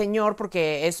señor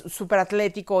porque es súper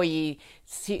atlético y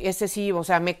sí, sí, o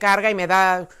sea, me carga y me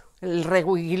da el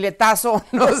reguiletazo,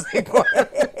 no sé cuál.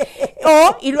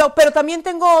 Pero también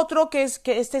tengo otro que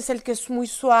este es el que es muy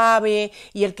suave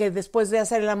y el que después de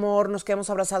hacer el amor nos quedamos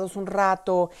abrazados un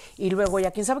rato y luego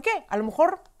ya quién sabe qué. A lo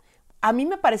mejor a mí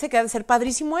me parece que ha de ser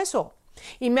padrísimo eso.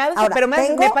 Y me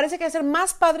parece que ha de ser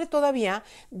más padre todavía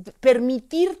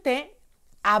permitirte,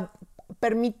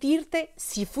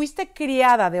 si fuiste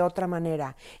criada de otra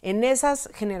manera en esas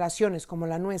generaciones como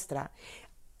la nuestra,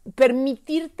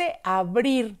 permitirte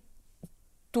abrir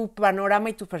tu panorama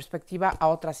y tu perspectiva a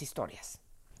otras historias.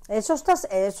 Eso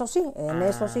sí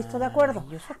estoy de acuerdo.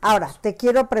 Ahora, te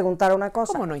quiero preguntar una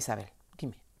cosa. ¿Cómo no, Isabel?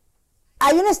 Dime.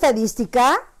 Hay una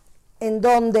estadística en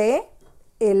donde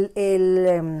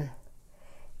el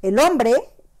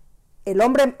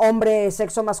hombre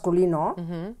sexo masculino,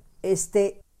 Uh-huh.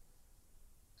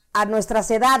 A nuestras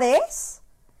edades,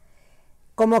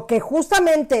 como que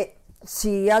justamente,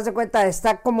 si haz de cuenta,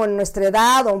 está como en nuestra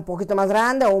edad, o un poquito más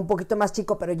grande, o un poquito más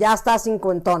chico, pero ya está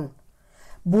cincuentón,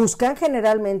 buscan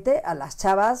generalmente a las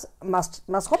chavas más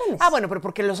jóvenes. Bueno, pero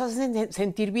porque los hacen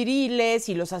sentir viriles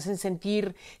y los hacen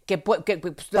sentir que pues,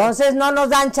 entonces no nos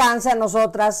dan chance a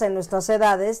nosotras en nuestras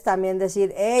edades también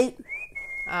decir, hey...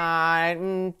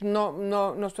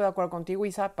 No estoy de acuerdo contigo,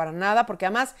 Isa, para nada, porque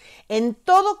además, en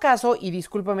todo caso, y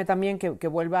discúlpame también que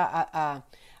vuelva a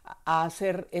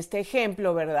hacer este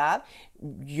ejemplo, ¿verdad?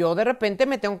 Yo de repente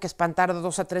me tengo que espantar de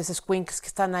 2 a 3 squinkles que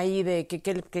están ahí de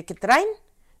que traen,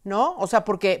 ¿no? O sea,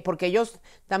 porque ellos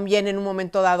también en un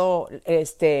momento dado,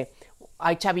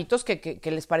 hay chavitos que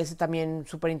les parece también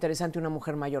súper interesante una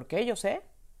mujer mayor que ellos, ¿eh?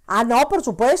 No, por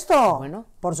supuesto. Bueno.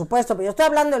 Por supuesto, pero yo estoy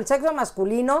hablando del sexo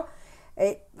masculino.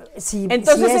 Entonces si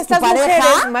es estas mujeres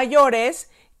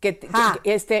mayores que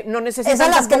no necesitan esas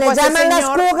las que les llaman las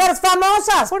cougars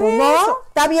famosas, por pues eso. no,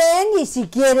 está bien, y si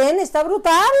quieren, está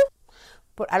brutal.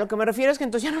 A lo que me refiero es que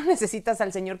entonces ya no necesitas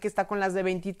al señor que está con las de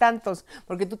 20 y tantos,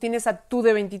 porque tú tienes a tú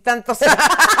de 20 y tantos.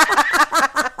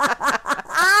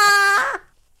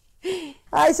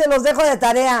 Ay, se los dejo de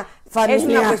tarea, familia. Es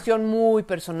una cuestión muy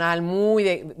personal, muy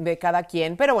de cada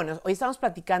quien. Pero bueno, hoy estamos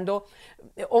platicando,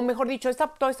 o mejor dicho,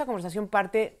 toda esta conversación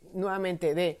parte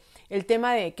nuevamente de el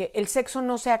tema de que el sexo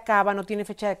no se acaba, no tiene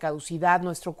fecha de caducidad,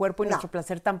 nuestro cuerpo y nuestro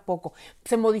placer tampoco.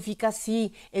 Se modifica,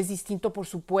 sí, es distinto, por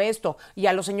supuesto. Y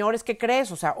a los señores, ¿qué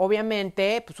crees? O sea,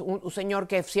 obviamente, pues un señor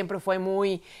que siempre fue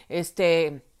muy,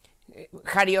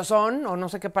 jariosón, o no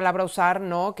sé qué palabra usar,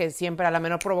 ¿no? Que siempre a la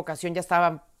menor provocación ya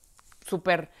estaba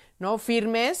súper, ¿no?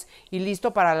 Firmes y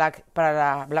listo para la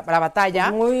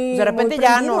batalla. Muy, de repente muy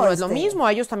ya prendido, no es lo mismo,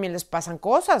 a ellos también les pasan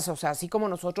cosas, o sea, así como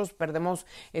nosotros perdemos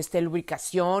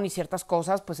lubricación y ciertas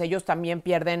cosas, pues ellos también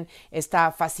pierden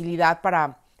esta facilidad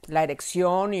para la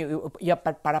erección y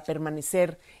para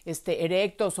permanecer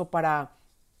erectos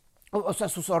o sea,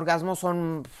 sus orgasmos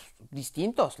son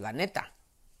distintos, la neta,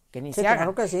 que ni se hagan.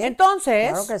 Claro que sí. Entonces,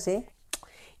 claro que sí.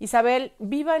 Isabel,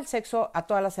 viva el sexo a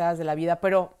todas las edades de la vida,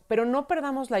 pero no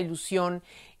perdamos la ilusión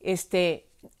de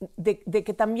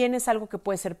que también es algo que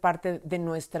puede ser parte de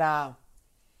nuestra...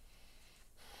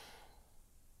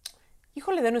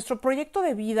 híjole, de nuestro proyecto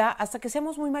de vida hasta que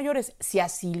seamos muy mayores, si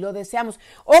así lo deseamos.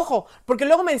 Ojo, porque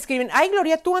luego me describen, ay,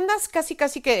 Gloria, tú andas casi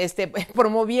que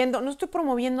promoviendo. No estoy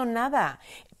promoviendo nada.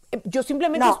 Yo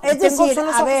simplemente tengo los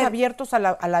ojos abiertos a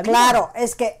la vida. Claro,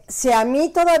 es que si a mí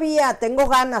todavía tengo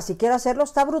ganas y quiero hacerlo,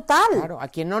 está brutal. Claro, a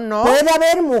quien no. Puede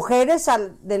haber mujeres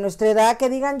de nuestra edad que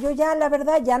digan, yo ya, la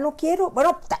verdad, ya no quiero.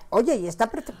 Bueno, oye, y está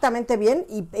perfectamente bien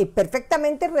y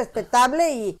perfectamente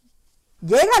respetable y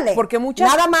llégale. Porque muchas...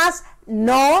 Nada más,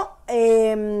 no,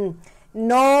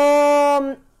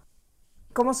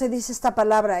 ¿cómo se dice esta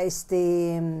palabra?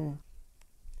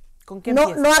 ¿Con qué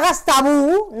no hagas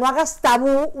tabú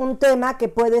un tema que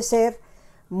puede ser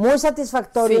muy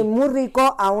satisfactorio y muy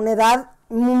rico a una edad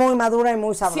muy madura y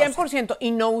muy sabrosa. 100%.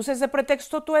 Y no uses de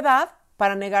pretexto tu edad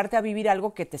para negarte a vivir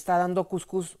algo que te está dando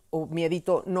cuscús o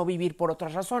miedito no vivir por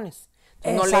otras razones.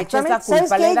 No le eches la culpa.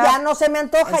 ¿Sabes qué? Ya no se me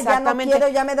antoja, ya no quiero,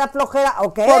 ya me da flojera.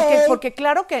 Okay. Porque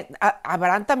claro que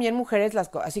habrán también mujeres,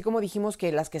 así como dijimos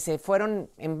que las que se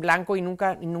fueron en blanco y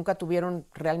nunca tuvieron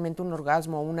realmente un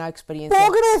orgasmo, una experiencia.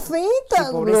 Pobrecitas,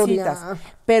 sí, pobrecitas. Gloria.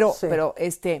 Pero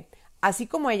así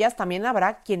como ellas, también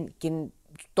habrá quien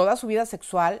toda su vida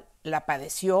sexual la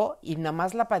padeció y nada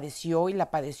más la padeció y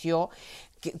la padeció.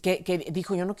 Que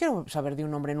dijo, yo no quiero saber de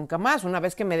un hombre nunca más, una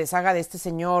vez que me deshaga de este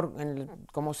señor,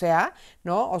 como sea,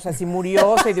 ¿no? O sea, si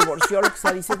murió, se divorció, lo que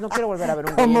sea, dices, no quiero volver a ver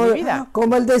un güey en mi vida.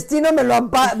 Como el destino me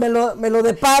lo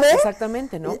depare.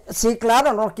 Exactamente, ¿no? Sí,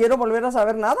 claro, no quiero volver a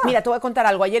saber nada. Mira, te voy a contar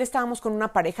algo. Ayer estábamos con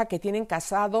una pareja que tienen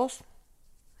casados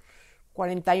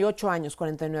 48 años,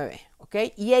 49, ¿ok?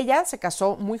 Y ella se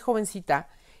casó muy jovencita.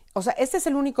 O sea, este es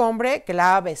el único hombre que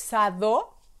la ha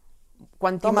besado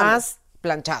cuanto más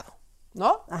planchado,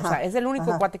 ¿no? Ajá, o sea, es el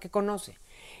único cuate que conoce.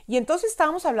 Y entonces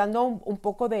estábamos hablando un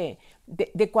poco de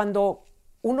cuando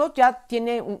uno ya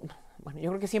tiene bueno,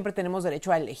 yo creo que siempre tenemos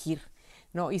derecho a elegir,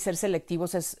 ¿no? Y ser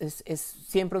selectivos es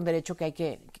siempre un derecho que hay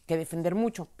que defender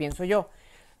mucho, pienso yo.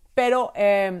 Pero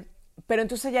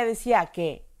entonces ella decía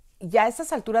que ya a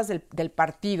estas alturas del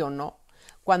partido, ¿no?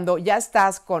 Cuando ya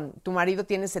estás con, tu marido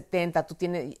tiene 70,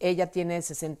 ella tiene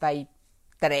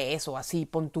 63 o así,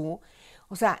 pon tú.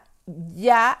 O sea,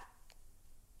 ya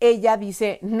ella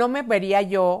dice, no me vería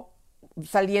yo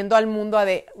saliendo al mundo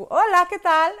hola, ¿qué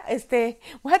tal?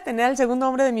 Voy a tener al segundo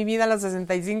hombre de mi vida a los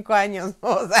 65 años.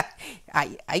 O sea,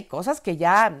 hay cosas que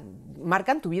ya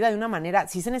marcan tu vida de una manera,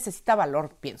 sí se necesita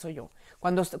valor, pienso yo.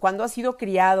 Cuando has sido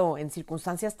criado en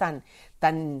circunstancias tan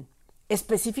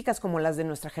específicas como las de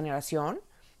nuestra generación,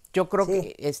 yo creo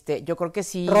que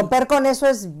sí. Romper con eso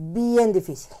es bien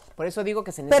difícil. Por eso digo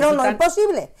que se necesita. Pero no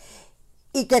imposible.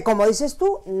 Y que, como dices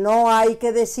tú, no hay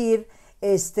que decir,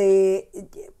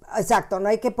 exacto, no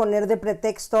hay que poner de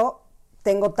pretexto,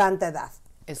 tengo tanta edad.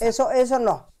 Exacto. Eso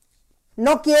no.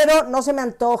 No quiero, no se me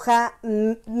antoja,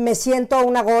 me siento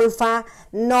una golfa,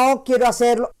 no quiero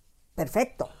hacerlo.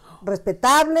 Perfecto,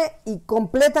 respetable y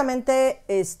completamente,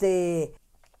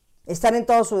 estar en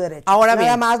todo su derecho. Ahora bien.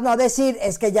 Nada más no decir,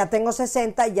 es que ya tengo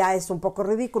 60, ya es un poco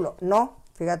ridículo. No,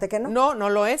 fíjate que no. No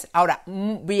lo es. Ahora,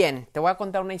 bien, te voy a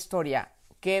contar una historia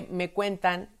que me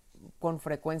cuentan con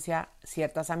frecuencia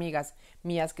ciertas amigas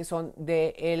mías que son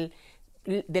de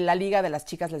la Liga de las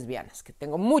Chicas Lesbianas, que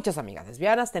tengo muchas amigas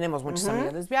lesbianas, tenemos muchas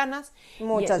amigas lesbianas.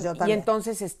 Muchas, yo también. Y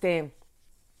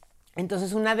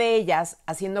entonces una de ellas,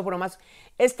 haciendo bromas,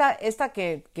 esta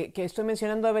que estoy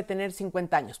mencionando debe tener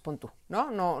 50 años, pon tú,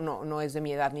 ¿no? No es de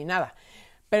mi edad ni nada.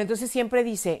 Pero entonces siempre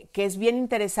dice que es bien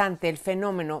interesante el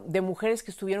fenómeno de mujeres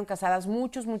que estuvieron casadas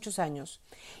muchos, muchos años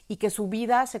y que su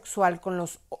vida sexual con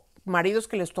los maridos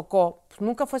que les tocó pues,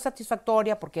 nunca fue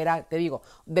satisfactoria porque era, te digo,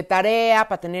 de tarea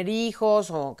para tener hijos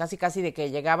o casi de que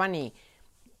llegaban y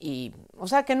o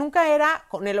sea, que nunca era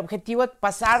con el objetivo de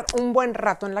pasar un buen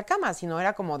rato en la cama, sino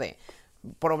era como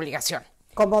por obligación.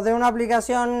 Como de una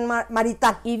obligación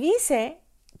marital. Y dice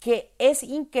que es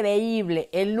increíble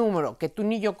el número que tú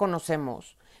ni yo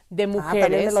conocemos de mujeres.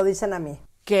 También me lo dicen a mí.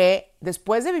 Que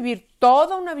después de vivir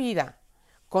toda una vida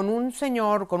con un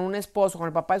señor, con un esposo, con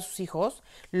el papá de sus hijos,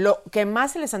 lo que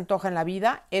más se les antoja en la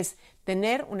vida es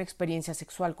tener una experiencia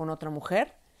sexual con otra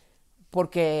mujer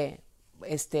porque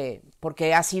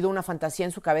ha sido una fantasía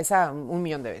en su cabeza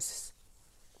 1,000,000 de veces.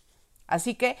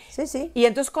 Así que, sí. Y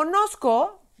entonces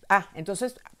conozco a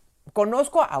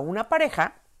una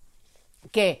pareja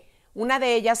que una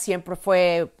de ellas siempre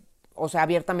fue, o sea,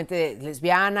 abiertamente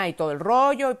lesbiana y todo el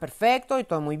rollo, y perfecto, y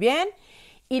todo muy bien.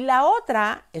 Y la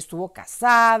otra estuvo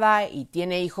casada y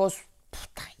tiene hijos,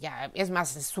 ya, es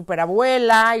más, es súper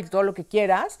abuela y todo lo que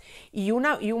quieras. Y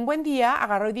un buen día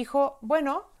agarró y dijo,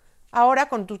 bueno, ahora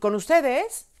con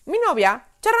ustedes, mi novia,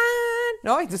 ¡charán!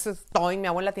 ¿No? Entonces, mi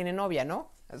abuela tiene novia,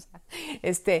 ¿no?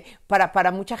 O sea,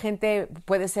 para mucha gente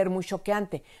puede ser muy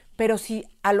choqueante, pero si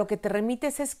a lo que te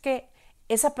remites es que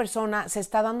esa persona se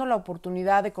está dando la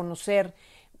oportunidad de conocer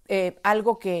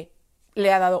algo que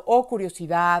le ha dado o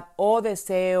curiosidad o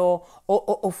deseo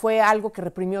o fue algo que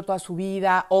reprimió toda su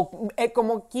vida o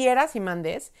como quieras y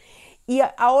mandes. Y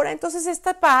ahora entonces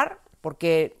esta par,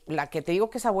 porque la que te digo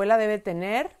que es abuela debe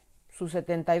tener sus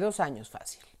 72 años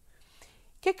fácil.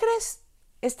 ¿Qué crees?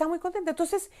 Está muy contenta.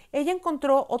 Entonces ella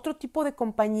encontró otro tipo de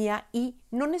compañía y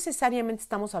no necesariamente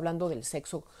estamos hablando del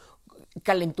sexo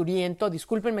calenturiento,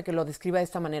 discúlpenme que lo describa de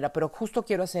esta manera, pero justo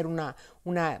quiero hacer una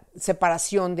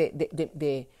separación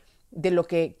de lo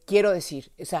que quiero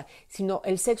decir, o sea, sino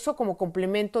el sexo como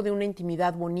complemento de una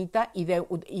intimidad bonita y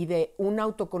de un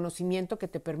autoconocimiento que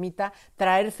te permita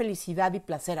traer felicidad y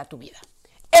placer a tu vida.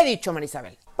 He dicho,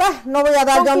 Marisabel. No voy a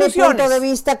dar yo mi punto de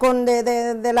vista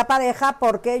de la pareja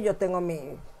porque yo tengo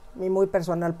mi muy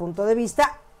personal punto de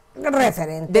vista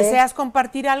referente. ¿Deseas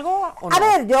compartir algo o no?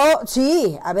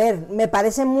 A ver, me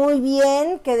parece muy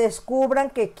bien que descubran,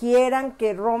 que quieran,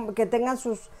 que tengan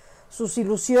sus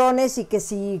ilusiones y que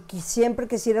si siempre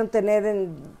quisieran tener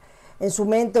en su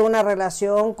mente una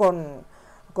relación con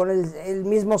el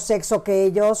mismo sexo que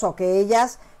ellos o que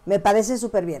ellas, me parece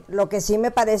súper bien. Lo que sí me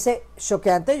parece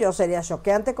choqueante, yo sería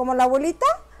choqueante como la abuelita,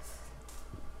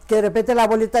 que de repente la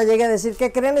abuelita llegue a decir,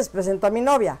 ¿qué creen? Les presento a mi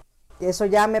novia. Y eso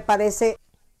ya me parece,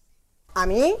 a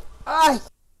mí,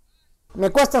 me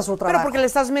cuesta su trabajo. Pero porque le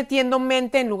estás metiendo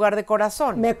mente en lugar de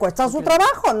corazón. Me cuesta su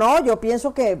trabajo, ¿no? Yo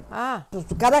pienso que pues,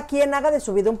 cada quien haga de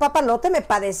su vida un papalote, me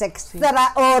parece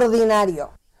extraordinario.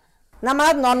 Nada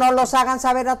más no los hagan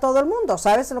saber a todo el mundo,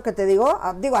 ¿sabes lo que te digo?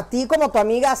 Digo, a ti como tu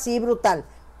amiga, sí, brutal.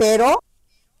 Pero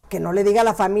que no le diga a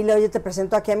la familia, oye, te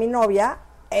presento aquí a mi novia,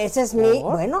 ese es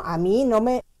bueno, a mí no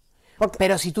me...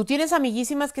 Pero si tú tienes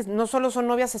amiguísimas que no solo son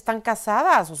novias, están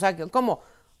casadas, o sea, ¿cómo?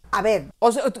 A ver.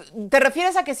 O sea, ¿te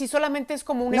refieres a que si solamente es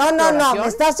como una exploración? No, me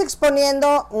estás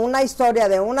exponiendo una historia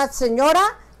de una señora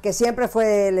que siempre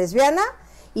fue lesbiana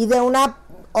y de una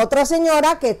otra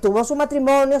señora que tuvo su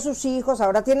matrimonio, sus hijos,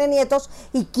 ahora tiene nietos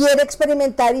y quiere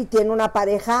experimentar y tiene una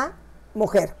pareja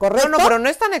mujer, ¿correcto? No, pero no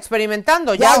están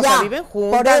experimentando ya, o sea, viven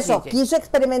juntas. Por eso, quiso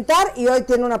experimentar y hoy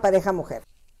tiene una pareja mujer.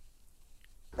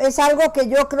 Es algo que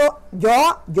yo creo,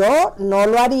 yo no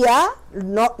lo haría,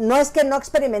 no es que no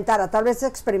experimentara, tal vez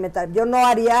experimentar, yo no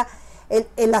haría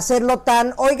el hacerlo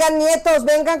tan, oigan nietos,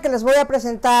 vengan que les voy a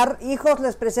presentar, hijos,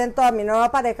 les presento a mi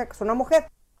nueva pareja que es una mujer.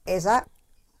 Esa,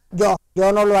 yo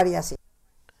no lo haría así.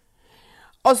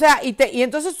 O sea, y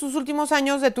entonces tus últimos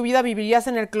años de tu vida vivirías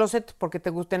en el closet porque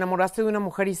te enamoraste de una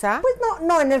mujer, Isa. Pues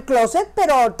no en el closet,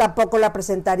 pero tampoco la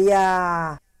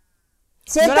presentaría.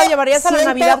 ¿No la llevarías a la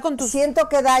Navidad con tus...? Siento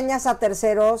que dañas a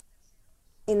terceros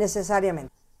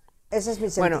innecesariamente. Ese es mi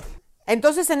sentido. Bueno,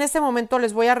 entonces en este momento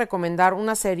les voy a recomendar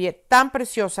una serie tan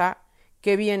preciosa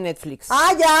que vi en Netflix.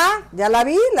 Ya la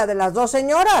vi, la de las dos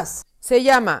señoras. Se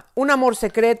llama Un amor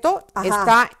secreto,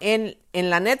 está en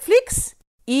la Netflix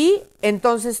y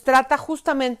entonces trata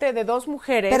justamente de dos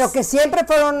mujeres. Pero que siempre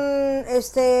fueron,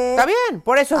 Está bien,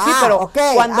 por eso sí, pero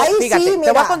okay. cuando, ahí fíjate, sí,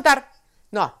 te voy a contar.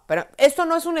 No, pero esto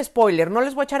no es un spoiler, no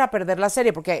les voy a echar a perder la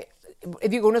serie porque,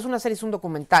 digo, no es una serie, es un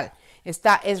documental.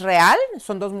 Es real,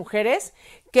 son dos mujeres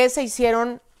que se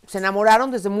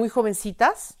enamoraron desde muy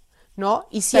jovencitas, ¿no?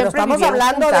 Y siempre pero estamos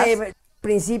hablando juntas. De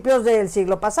principios del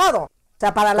siglo pasado. O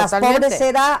sea, para las pobres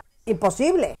era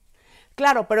imposible.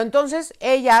 Claro, pero entonces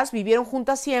ellas vivieron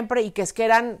juntas siempre y que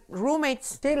eran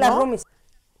roommates. Sí, las ¿no? roomies.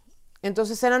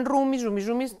 Entonces eran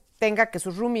roomies, tenga que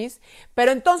sus roomies,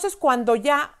 pero entonces cuando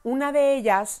ya una de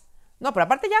ellas, no, pero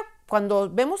aparte ya cuando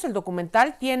vemos el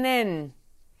documental tienen,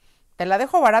 te la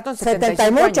dejo barato en 70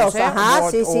 y muchos,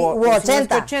 años, sí, u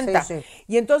 80. Sí.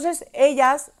 Y entonces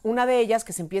una de ellas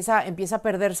que se empieza a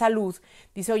perder salud,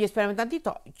 dice, oye, espérame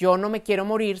tantito, yo no me quiero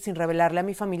morir sin revelarle a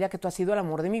mi familia que tú has sido el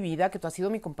amor de mi vida, que tú has sido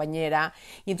mi compañera.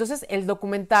 Y entonces el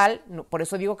documental, por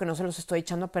eso digo que no se los estoy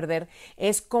echando a perder,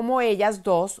 es como ellas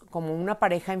dos, como una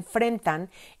pareja, enfrentan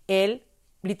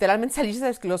literalmente salirse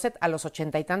del closet a los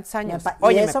 80 y tantos años.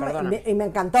 Oye, y me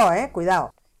encantó,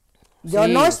 cuidado. Yo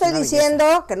no estoy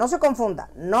diciendo, que no se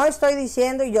confunda, no estoy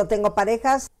diciendo, y yo tengo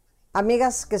parejas,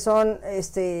 amigas que son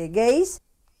gays,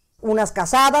 unas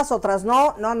casadas, otras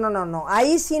no,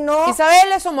 ahí sí no.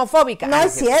 Isabel es homofóbica. No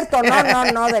es cierto,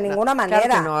 no, de ninguna manera.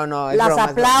 Claro que no, las broma,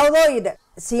 aplaudo y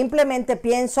simplemente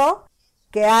pienso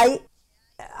que hay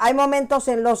momentos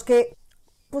en los que,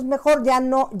 pues mejor ya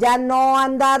no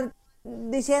andar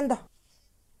diciendo,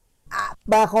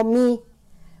 bajo mi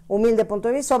humilde punto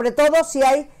de vista, sobre todo si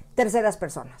hay terceras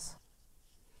personas.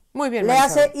 Muy bien, le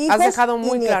hace hijos, has dejado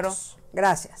muy y claro.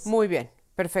 Gracias. Muy bien,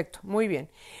 perfecto, muy bien.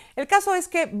 El caso es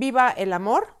que viva el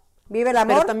amor. Vive el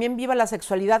amor. Pero también viva la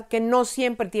sexualidad, que no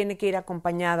siempre tiene que ir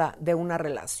acompañada de una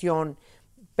relación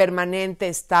permanente,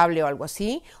 estable o algo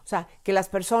así. O sea, que las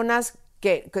personas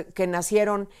que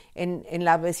nacieron en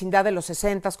la vecindad de los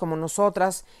 60s, como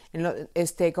nosotras,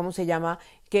 ¿cómo se llama?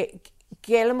 Que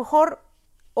a lo mejor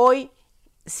hoy,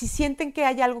 si sienten que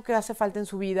hay algo que hace falta en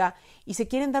su vida y se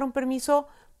quieren dar un permiso,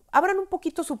 abran un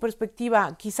poquito su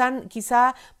perspectiva,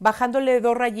 quizá bajándole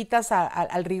 2 rayitas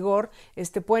al rigor,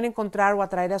 pueden encontrar o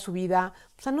atraer a su vida,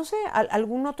 o sea, no sé,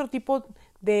 algún otro tipo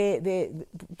de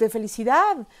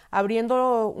felicidad,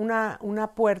 abriendo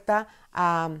una puerta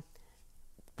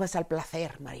pues al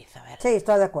placer, María Isabel. Sí,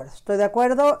 estoy de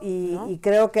acuerdo y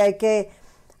creo que hay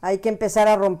que empezar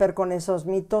a romper con esos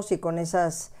mitos y con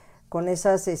esas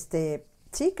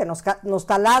sí, que nos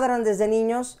taladran desde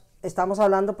niños. Estamos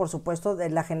hablando, por supuesto,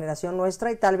 de la generación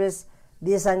nuestra y tal vez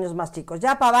 10 años más chicos.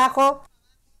 Ya para abajo,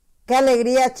 qué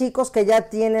alegría, chicos, que ya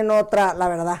tienen otra, la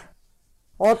verdad,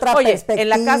 otra perspectiva. En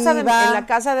la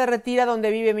casa de retira donde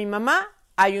vive mi mamá,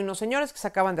 hay unos señores que se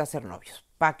acaban de hacer novios.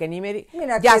 Para que ni me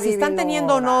digan. Ya, si están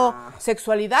teniendo o no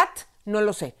sexualidad, no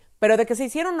lo sé. Pero de que se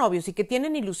hicieron novios y que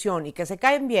tienen ilusión y que se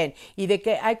caen bien y de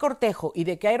que hay cortejo y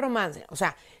de que hay romance, o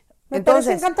sea...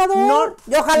 Entonces, encantador.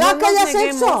 Y ojalá que haya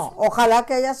sexo. Ojalá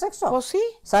que haya sexo. Pues sí.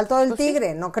 Salto del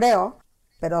tigre, no creo.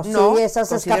 Pero no, sí, esas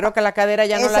considero que la cadera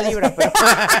ya no la libra. Pero...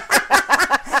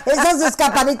 esas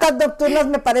escapaditas nocturnas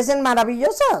me parecen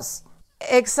maravillosas.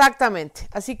 Exactamente.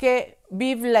 Así que,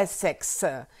 vive le sex.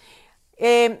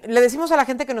 Le decimos a la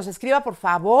gente que nos escriba, por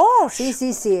favor. Sí.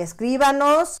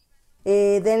 Escríbanos,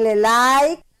 denle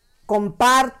like,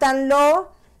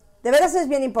 compártanlo. De veras es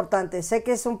bien importante. Sé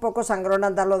que es un poco sangrón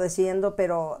andarlo diciendo,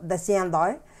 pero de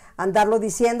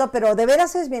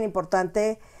veras es bien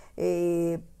importante,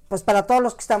 pues para todos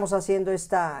los que estamos haciendo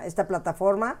esta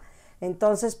plataforma.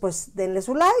 Entonces, pues denle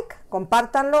su like,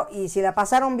 compártanlo y si la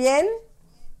pasaron bien,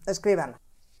 escríbanlo.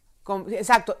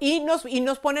 Exacto, y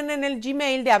nos ponen en el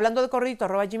Gmail de hablando de corridito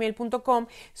 @gmail.com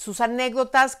sus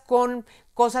anécdotas con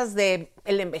cosas de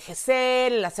el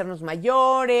envejecer, el hacernos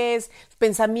mayores,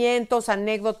 pensamientos,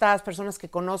 anécdotas, personas que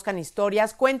conozcan,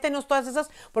 historias. Cuéntenos todas esas,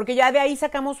 porque ya de ahí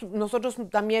sacamos nosotros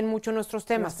también mucho nuestros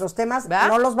temas. Nuestros temas, ¿verdad?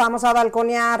 No los vamos a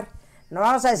balconear, no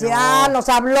vamos a decir, nos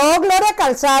habló Gloria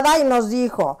Calzada y nos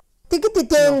dijo,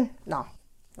 tiquititín. No,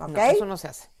 ¿ok? No, eso no se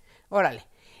hace. Órale.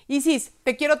 Isis,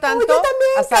 te quiero tanto. Yo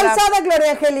también, Calzada,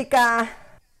 Gloria Angélica.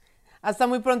 Hasta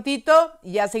muy prontito.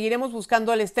 Ya seguiremos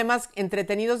buscándoles temas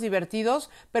entretenidos, divertidos,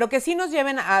 pero que sí nos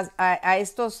lleven a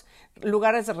estos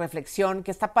lugares de reflexión,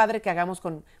 que está padre que hagamos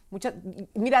con muchas...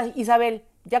 Mira, Isabel,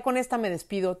 ya con esta me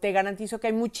despido. Te garantizo que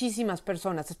hay muchísimas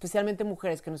personas, especialmente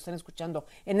mujeres que nos están escuchando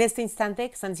en este instante,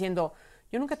 que están diciendo,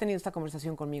 yo nunca he tenido esta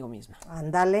conversación conmigo misma.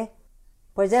 Ándale.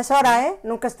 Pues ya es hora, ¿eh?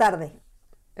 Nunca es tarde.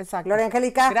 Exacto. Gloria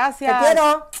Angélica. Gracias. Te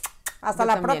quiero. Hasta Yo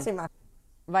la también. próxima.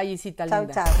 Vallecita Chao,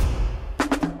 linda. chao.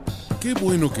 Qué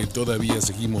bueno que todavía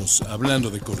seguimos hablando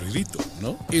de corridito,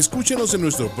 ¿no? Escúchanos en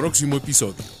nuestro próximo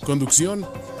episodio. Conducción,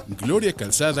 Gloria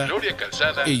Calzada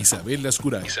e Isabel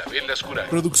Lascuray.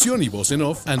 Producción y voz en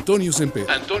off, Antonio Semper.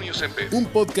 Un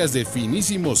podcast de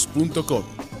finísimos.com.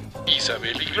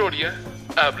 Isabel y Gloria,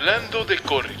 hablando de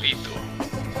corridito.